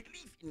 I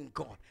believe in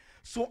God.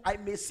 So I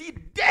may see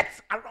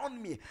death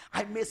around me.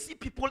 I may see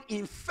people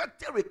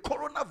infected with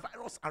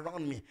coronavirus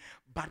around me.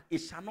 But it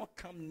shall not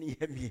come near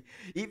me.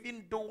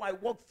 Even though I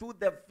walk through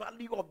the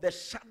valley of the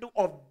shadow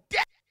of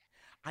death,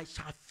 I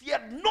shall fear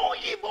no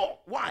evil.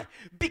 Why?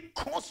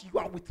 Because you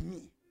are with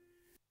me.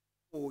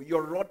 Oh,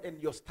 your rod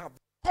and your staff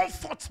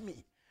comfort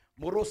me.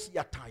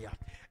 Morosiataya.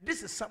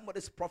 This is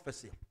somebody's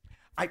prophecy.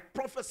 I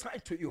prophesy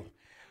to you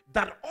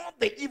that all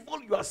the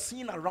evil you are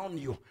seeing around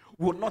you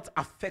will not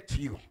affect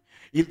you.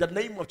 In the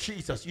name of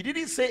Jesus. You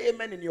didn't say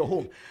amen in your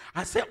home.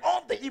 I said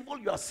all the evil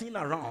you are seeing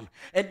around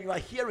and you are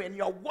hearing and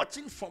you are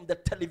watching from the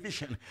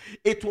television,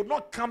 it will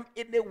not come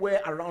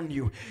anywhere around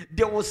you.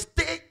 They will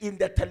stay in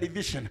the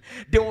television.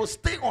 They will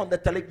stay on the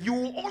television. You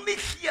will only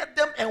hear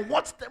them and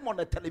watch them on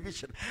the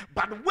television.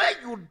 But where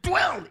you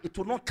dwell, it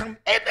will not come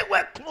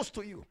anywhere close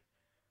to you.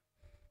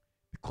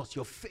 Because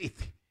your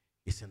faith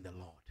is in the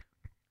Lord.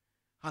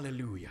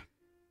 Hallelujah.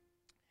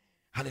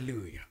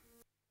 Hallelujah.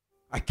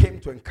 I came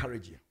to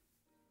encourage you.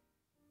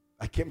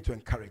 I came to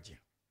encourage you.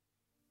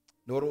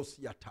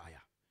 Norosiataya.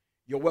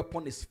 Your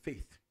weapon is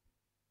faith.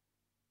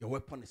 Your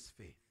weapon is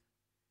faith.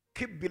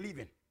 Keep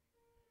believing.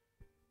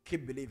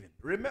 Keep believing.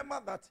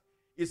 Remember that,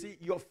 you see,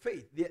 your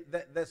faith,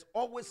 there's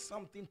always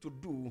something to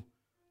do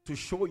to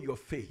show your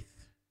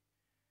faith.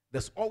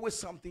 There's always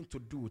something to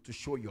do to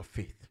show your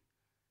faith.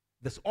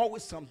 There's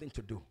always something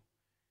to do.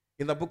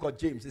 In the book of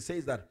James, it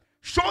says that,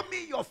 show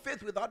me your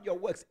faith without your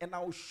works, and I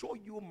will show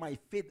you my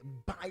faith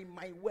by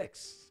my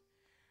works.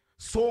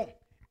 So,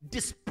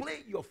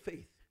 display your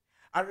faith.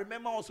 I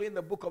remember also in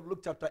the book of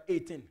Luke chapter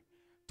 18,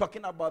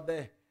 talking about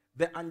the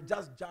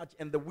unjust judge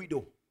and the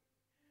widow.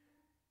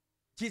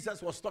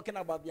 Jesus was talking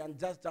about the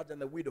unjust judge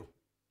and the widow.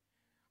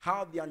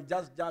 How the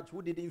unjust judge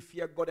who didn't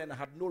fear God and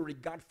had no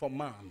regard for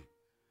man,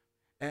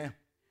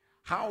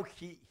 how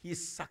he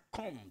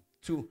succumbed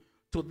to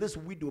this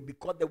widow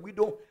because the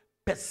widow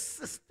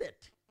persisted.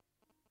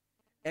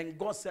 And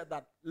God said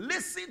that,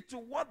 listen to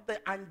what the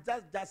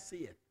unjust judge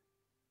said.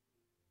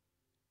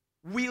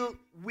 Will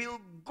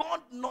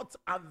God not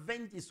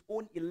avenge his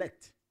own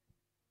elect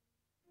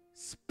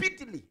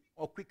speedily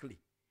or quickly?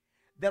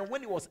 Then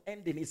when it was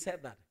ending, he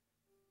said that,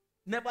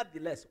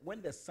 nevertheless,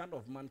 when the Son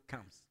of Man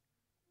comes,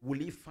 will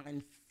he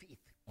find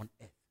faith on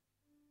earth?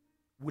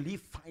 Will he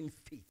find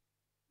faith?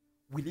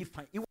 Will he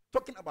find? He was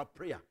talking about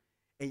prayer,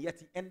 and yet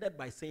he ended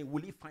by saying,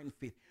 will he find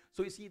faith?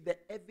 So you see, the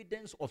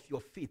evidence of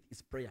your faith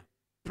is prayer.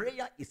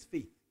 Prayer is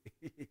faith.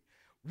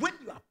 When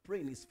you are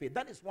praying is faith.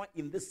 That is why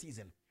in this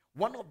season,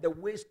 one of the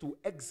ways to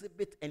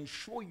exhibit and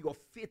show your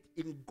faith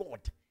in God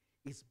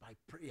is by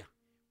prayer.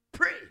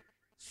 Pray.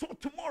 So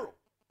tomorrow,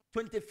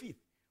 25th,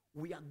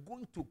 we are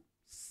going to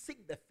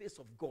seek the face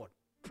of God.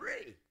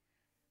 Pray.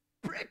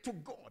 Pray to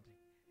God.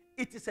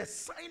 It is a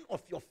sign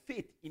of your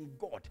faith in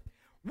God.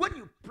 When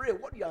you pray,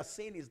 what you are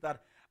saying is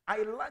that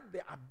I lack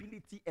the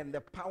ability and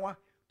the power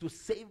to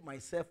save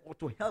myself or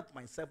to help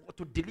myself or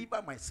to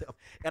deliver myself.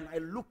 And I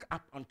look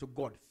up unto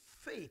God.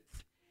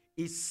 Faith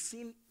is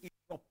seen in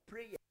your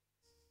prayer.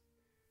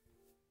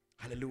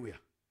 Hallelujah.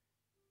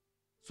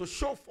 So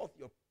show forth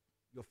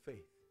your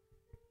faith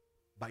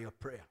by your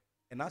prayer.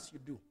 And as you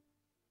do,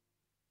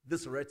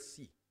 this Red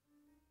Sea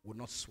will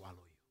not swallow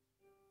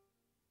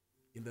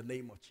you. In the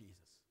name of Jesus.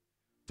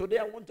 Today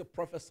I want to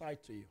prophesy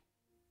to you.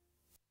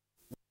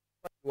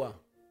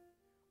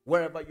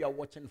 Wherever you are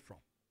watching from,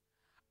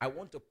 I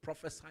want to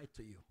prophesy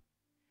to you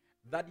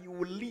that you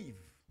will live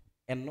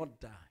and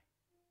not die.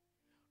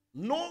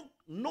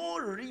 No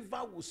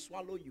river will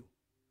swallow you.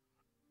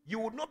 You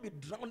will not be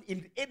drowned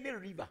in any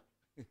river.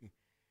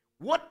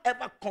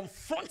 Whatever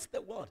confronts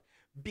the world,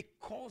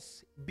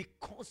 because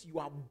you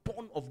are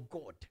born of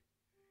God,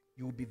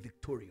 you will be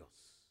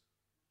victorious.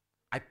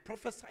 I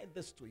prophesy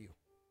this to you.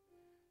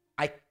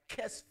 I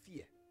curse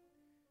fear.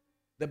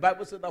 The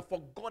Bible says that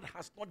for God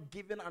has not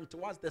given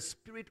unto us the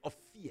spirit of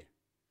fear,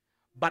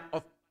 but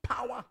of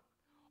power,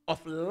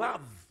 of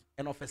love,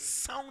 and of a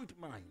sound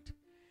mind.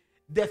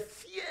 The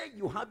fear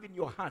you have in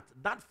your heart,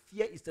 that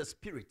fear is the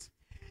spirit.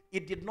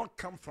 It did not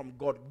come from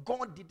God.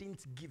 God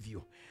didn't give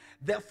you.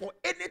 Therefore,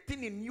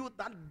 anything in you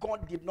that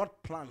God did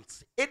not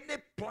plant, any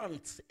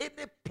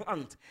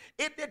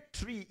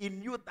tree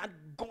in you that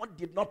God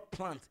did not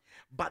plant,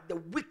 but the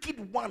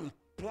wicked one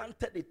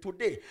planted it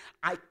today,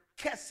 I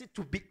curse it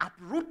to be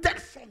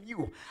uprooted from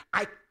you.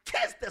 I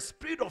curse the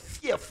spirit of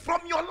fear from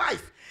your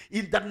life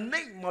in the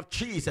name of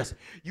Jesus.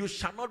 You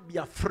shall not be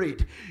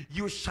afraid.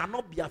 You shall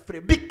not be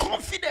afraid. Be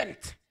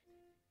confident.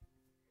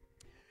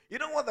 You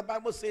know what the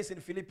Bible says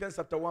in Philippians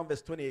chapter 1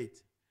 verse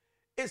 28?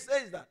 It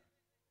says that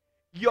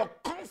your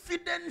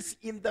confidence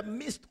in the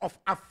midst of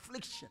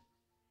affliction,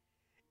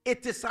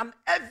 it is an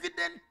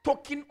evident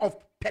token of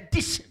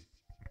perdition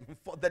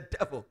for the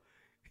devil,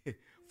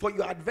 for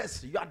your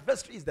adversary. Your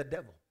adversary is the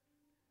devil.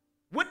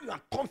 When you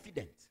are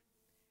confident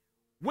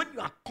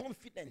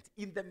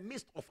in the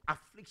midst of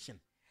affliction,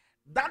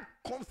 that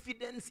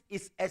confidence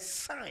is a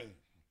sign.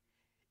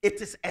 It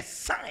is a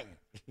sign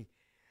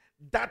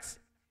that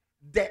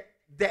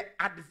the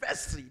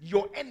adversary,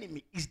 your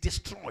enemy, is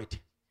destroyed.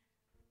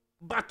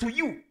 But to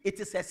you, it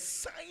is a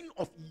sign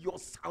of your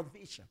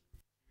salvation.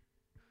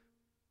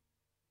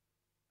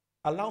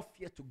 Allow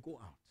fear to go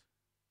out.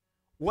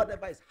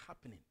 Whatever is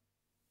happening,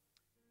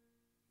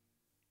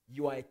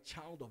 you are a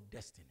child of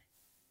destiny.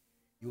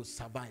 You will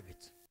survive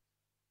it.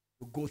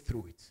 You go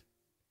through it.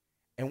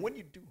 And when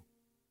you do,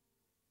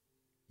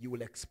 you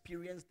will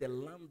experience the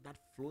land that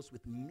flows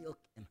with milk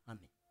and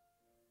honey.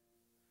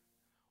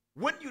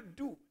 When you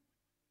do,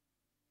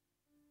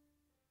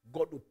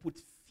 God will put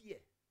fear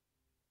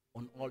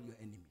on all your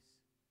enemies.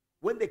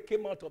 When they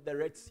came out of the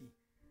Red Sea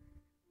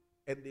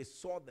and they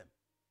saw them,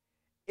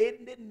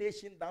 any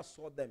nation that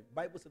saw them,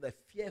 Bible said that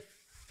fear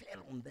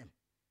fell on them.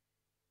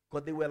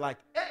 Because they were like,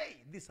 hey,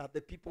 these are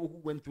the people who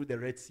went through the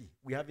Red Sea.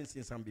 We haven't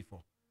seen some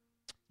before.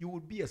 You will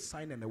be a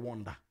sign and a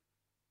wonder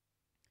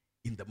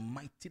in the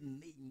mighty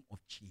name of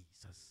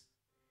Jesus.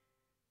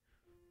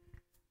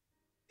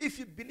 If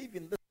you believe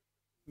in this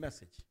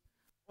message,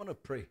 I want to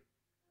pray.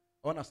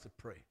 I want us to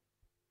pray.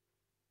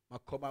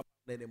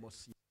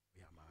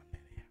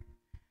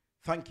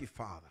 Thank you,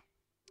 Father.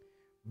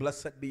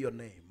 Blessed be your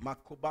name.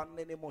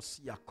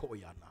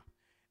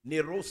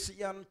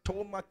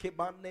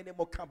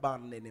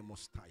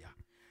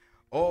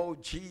 Oh,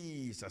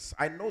 Jesus.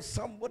 I know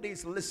somebody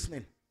is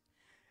listening.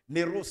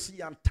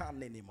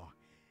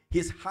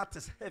 His heart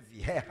is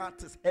heavy. Her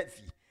heart is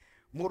heavy.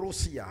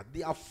 Morosia.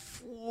 They are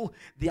full.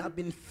 They have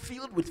been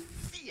filled with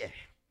fear.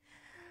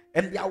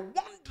 And they are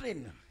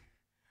wondering,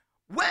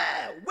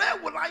 where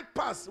will I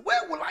pass?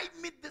 Where will I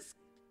meet this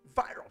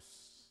virus?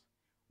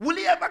 Will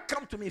he ever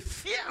come to me?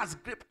 Fear has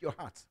gripped your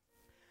heart.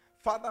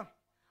 Father,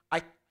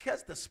 I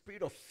curse the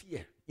spirit of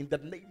fear in the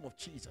name of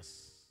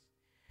Jesus.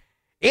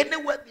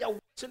 Anywhere they are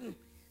watching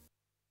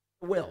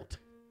the world,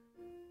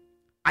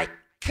 I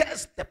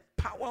curse the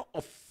power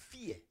of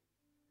fear,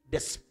 the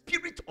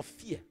spirit of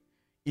fear,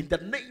 in the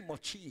name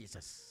of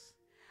Jesus.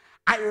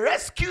 I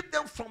rescue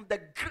them from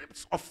the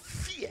grips of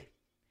fear.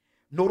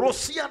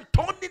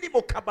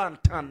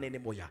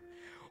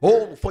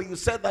 Oh, for you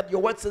said that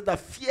your word says that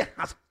fear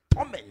has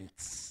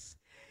torments.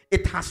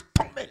 It has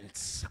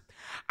torments.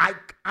 I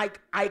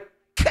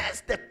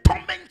curse the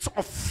torments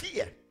of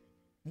fear.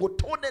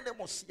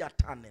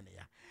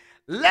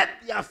 Let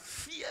their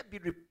fear be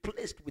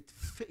replaced with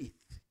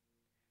faith.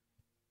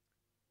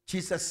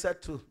 Jesus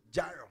said to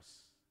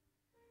Jairus,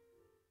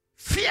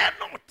 fear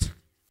not,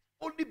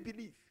 only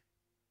believe.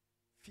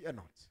 Fear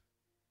not.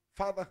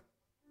 Father,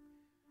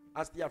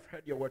 as they have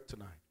heard your word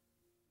tonight,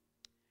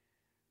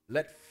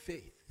 let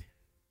faith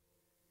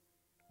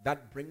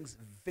that brings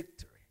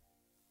victory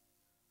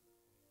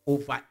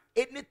over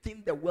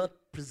anything the world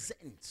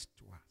presents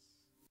to us,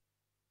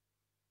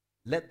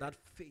 let that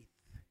faith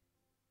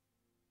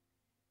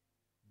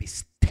be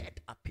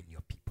stirred up in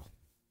your people.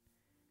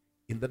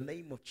 In the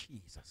name of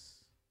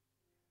Jesus,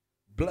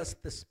 bless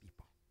this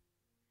people.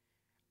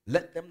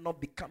 Let them not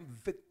become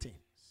victims.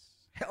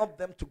 Help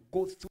them to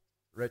go through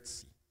the Red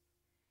Sea.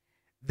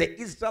 The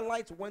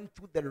Israelites went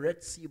through the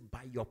Red Sea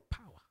by your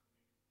power.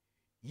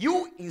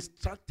 You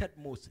instructed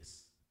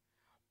Moses,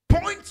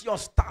 point your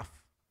staff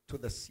to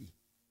the sea.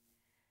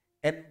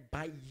 And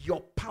by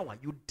your power,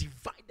 you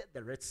divided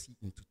the Red Sea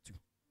into two.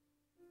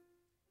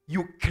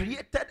 You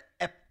created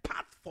a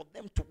path for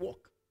them to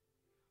walk,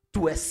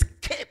 to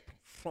escape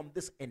from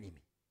this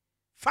enemy.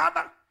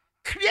 Father,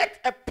 create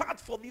a path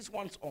for these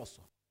ones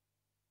also.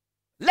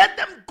 Let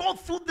them go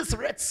through this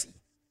Red Sea,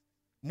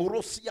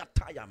 Morosia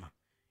Tayama,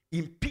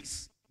 in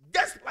peace,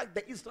 just like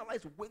the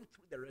Israelites went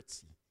through the Red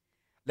Sea.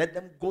 Let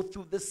them go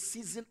through this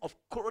season of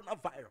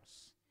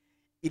coronavirus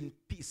in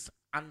peace,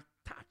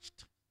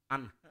 untouched,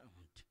 unharmed.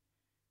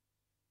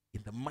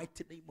 In the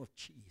mighty name of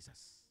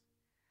Jesus.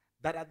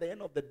 That at the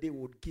end of the day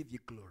would give you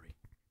glory.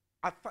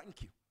 I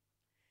thank you.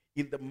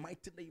 In the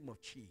mighty name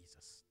of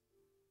Jesus.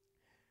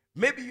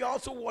 Maybe you're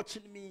also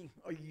watching me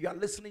or you are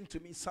listening to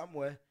me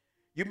somewhere.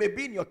 You may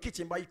be in your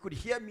kitchen, but you could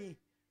hear me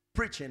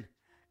preaching.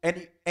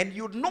 And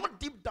you know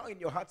deep down in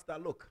your heart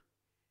that, look,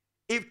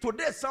 if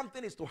today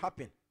something is to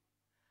happen,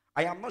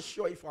 I am not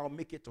sure if I'll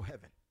make it to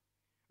heaven.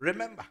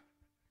 Remember,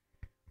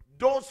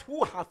 those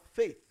who have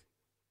faith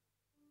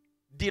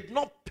did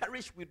not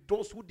perish with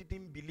those who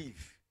didn't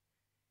believe.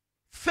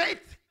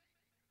 Faith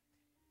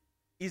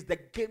is the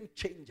game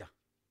changer.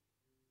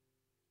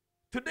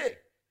 Today,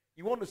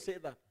 you want to say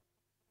that,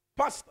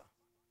 Pastor,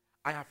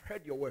 I have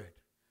heard your word.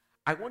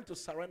 I want to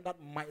surrender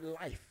my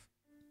life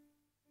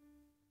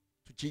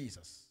to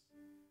Jesus.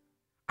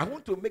 I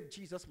want to make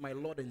Jesus my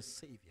Lord and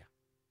Savior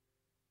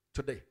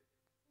today.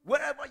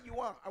 Wherever you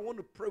are, I want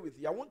to pray with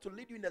you. I want to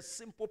lead you in a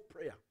simple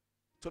prayer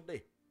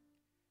today.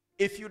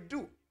 If you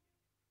do,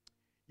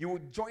 you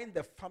will join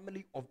the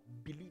family of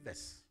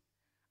believers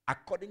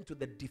according to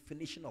the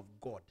definition of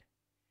God.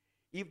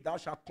 If thou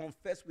shalt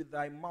confess with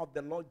thy mouth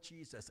the Lord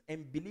Jesus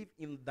and believe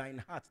in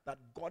thine heart that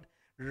God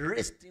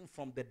raised him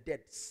from the dead,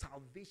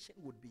 salvation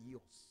would be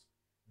yours.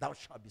 Thou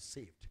shalt be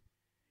saved.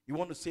 You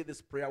want to say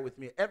this prayer with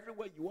me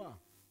everywhere you are.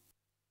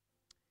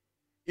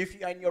 If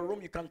you are in your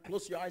room, you can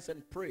close your eyes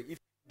and pray. If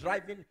you're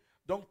driving,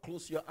 don't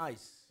close your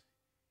eyes.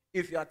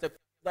 If you're at a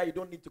that you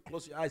don't need to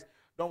close your eyes,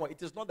 don't worry.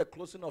 It is not the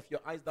closing of your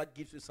eyes that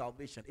gives you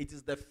salvation. It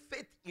is the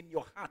faith in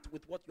your heart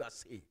with what you are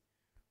saying.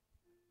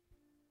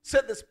 Say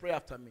this prayer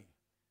after me.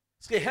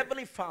 Say,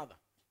 Heavenly Father,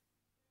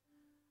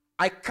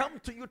 I come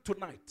to you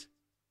tonight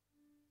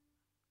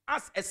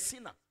as a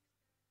sinner.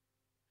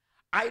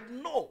 I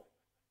know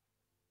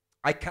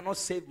I cannot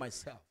save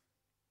myself.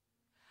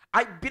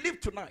 I believe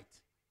tonight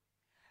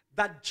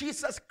that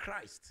Jesus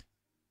Christ,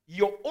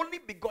 your only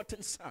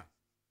begotten Son,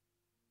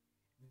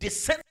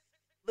 descended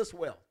to this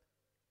world,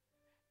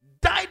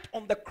 died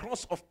on the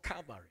cross of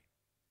Calvary,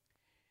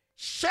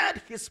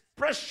 shed his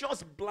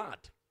precious blood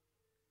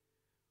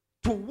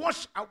to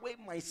wash away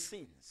my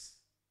sins.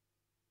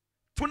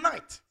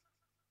 Tonight,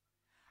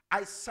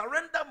 I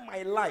surrender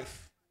my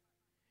life.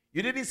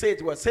 You didn't say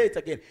it well, say it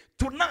again.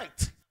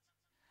 Tonight,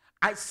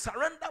 I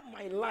surrender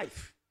my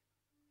life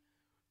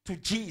to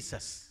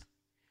Jesus.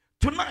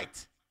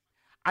 Tonight,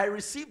 I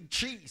receive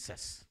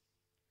Jesus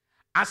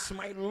as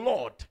my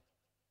Lord,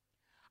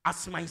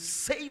 as my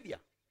Savior,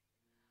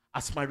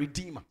 as my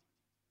Redeemer.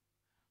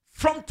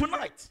 From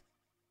tonight,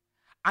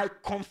 I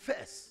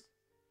confess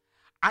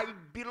I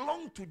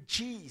belong to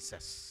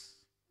Jesus.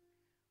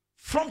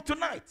 From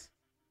tonight,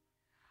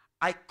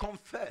 I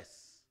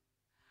confess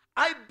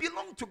I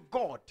belong to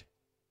God.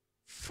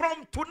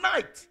 From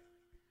tonight,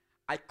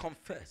 I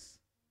confess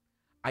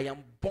I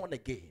am born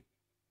again.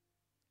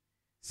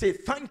 Say,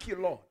 thank you,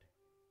 Lord,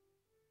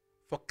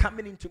 for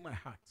coming into my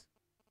heart.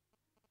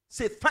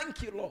 Say,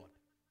 thank you, Lord,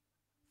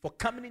 for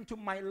coming into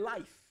my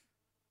life.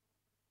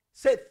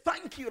 Say,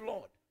 thank you,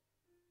 Lord,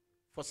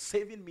 for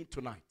saving me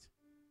tonight.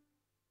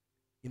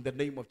 In the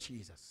name of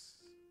Jesus.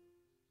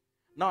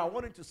 Now, I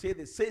want you to say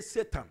this. Say,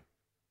 Satan.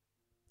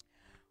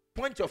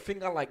 Point your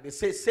finger like this.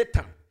 Say,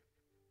 Satan.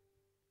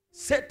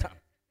 Satan.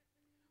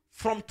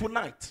 From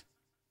tonight,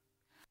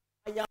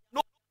 I am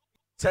no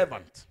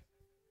servant.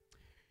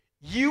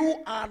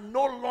 You are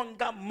no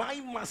longer my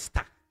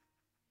master.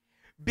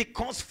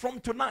 Because from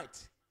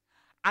tonight,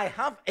 I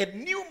have a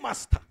new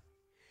master.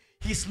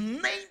 His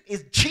name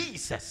is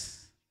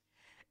Jesus.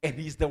 And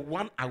he's the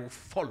one I will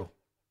follow.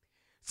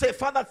 Say,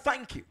 Father,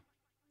 thank you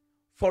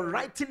for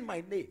writing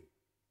my name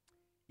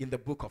in the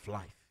book of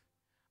life.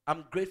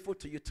 I'm grateful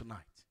to you tonight.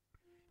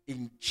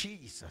 In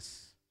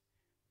Jesus'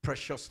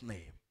 precious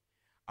name.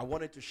 I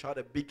wanted to shout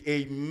a big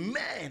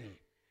amen.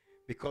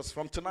 Because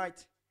from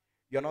tonight,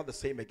 you're not the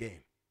same again.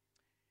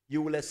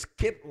 You will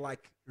escape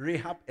like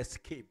Rahab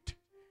escaped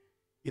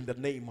in the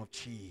name of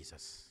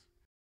Jesus.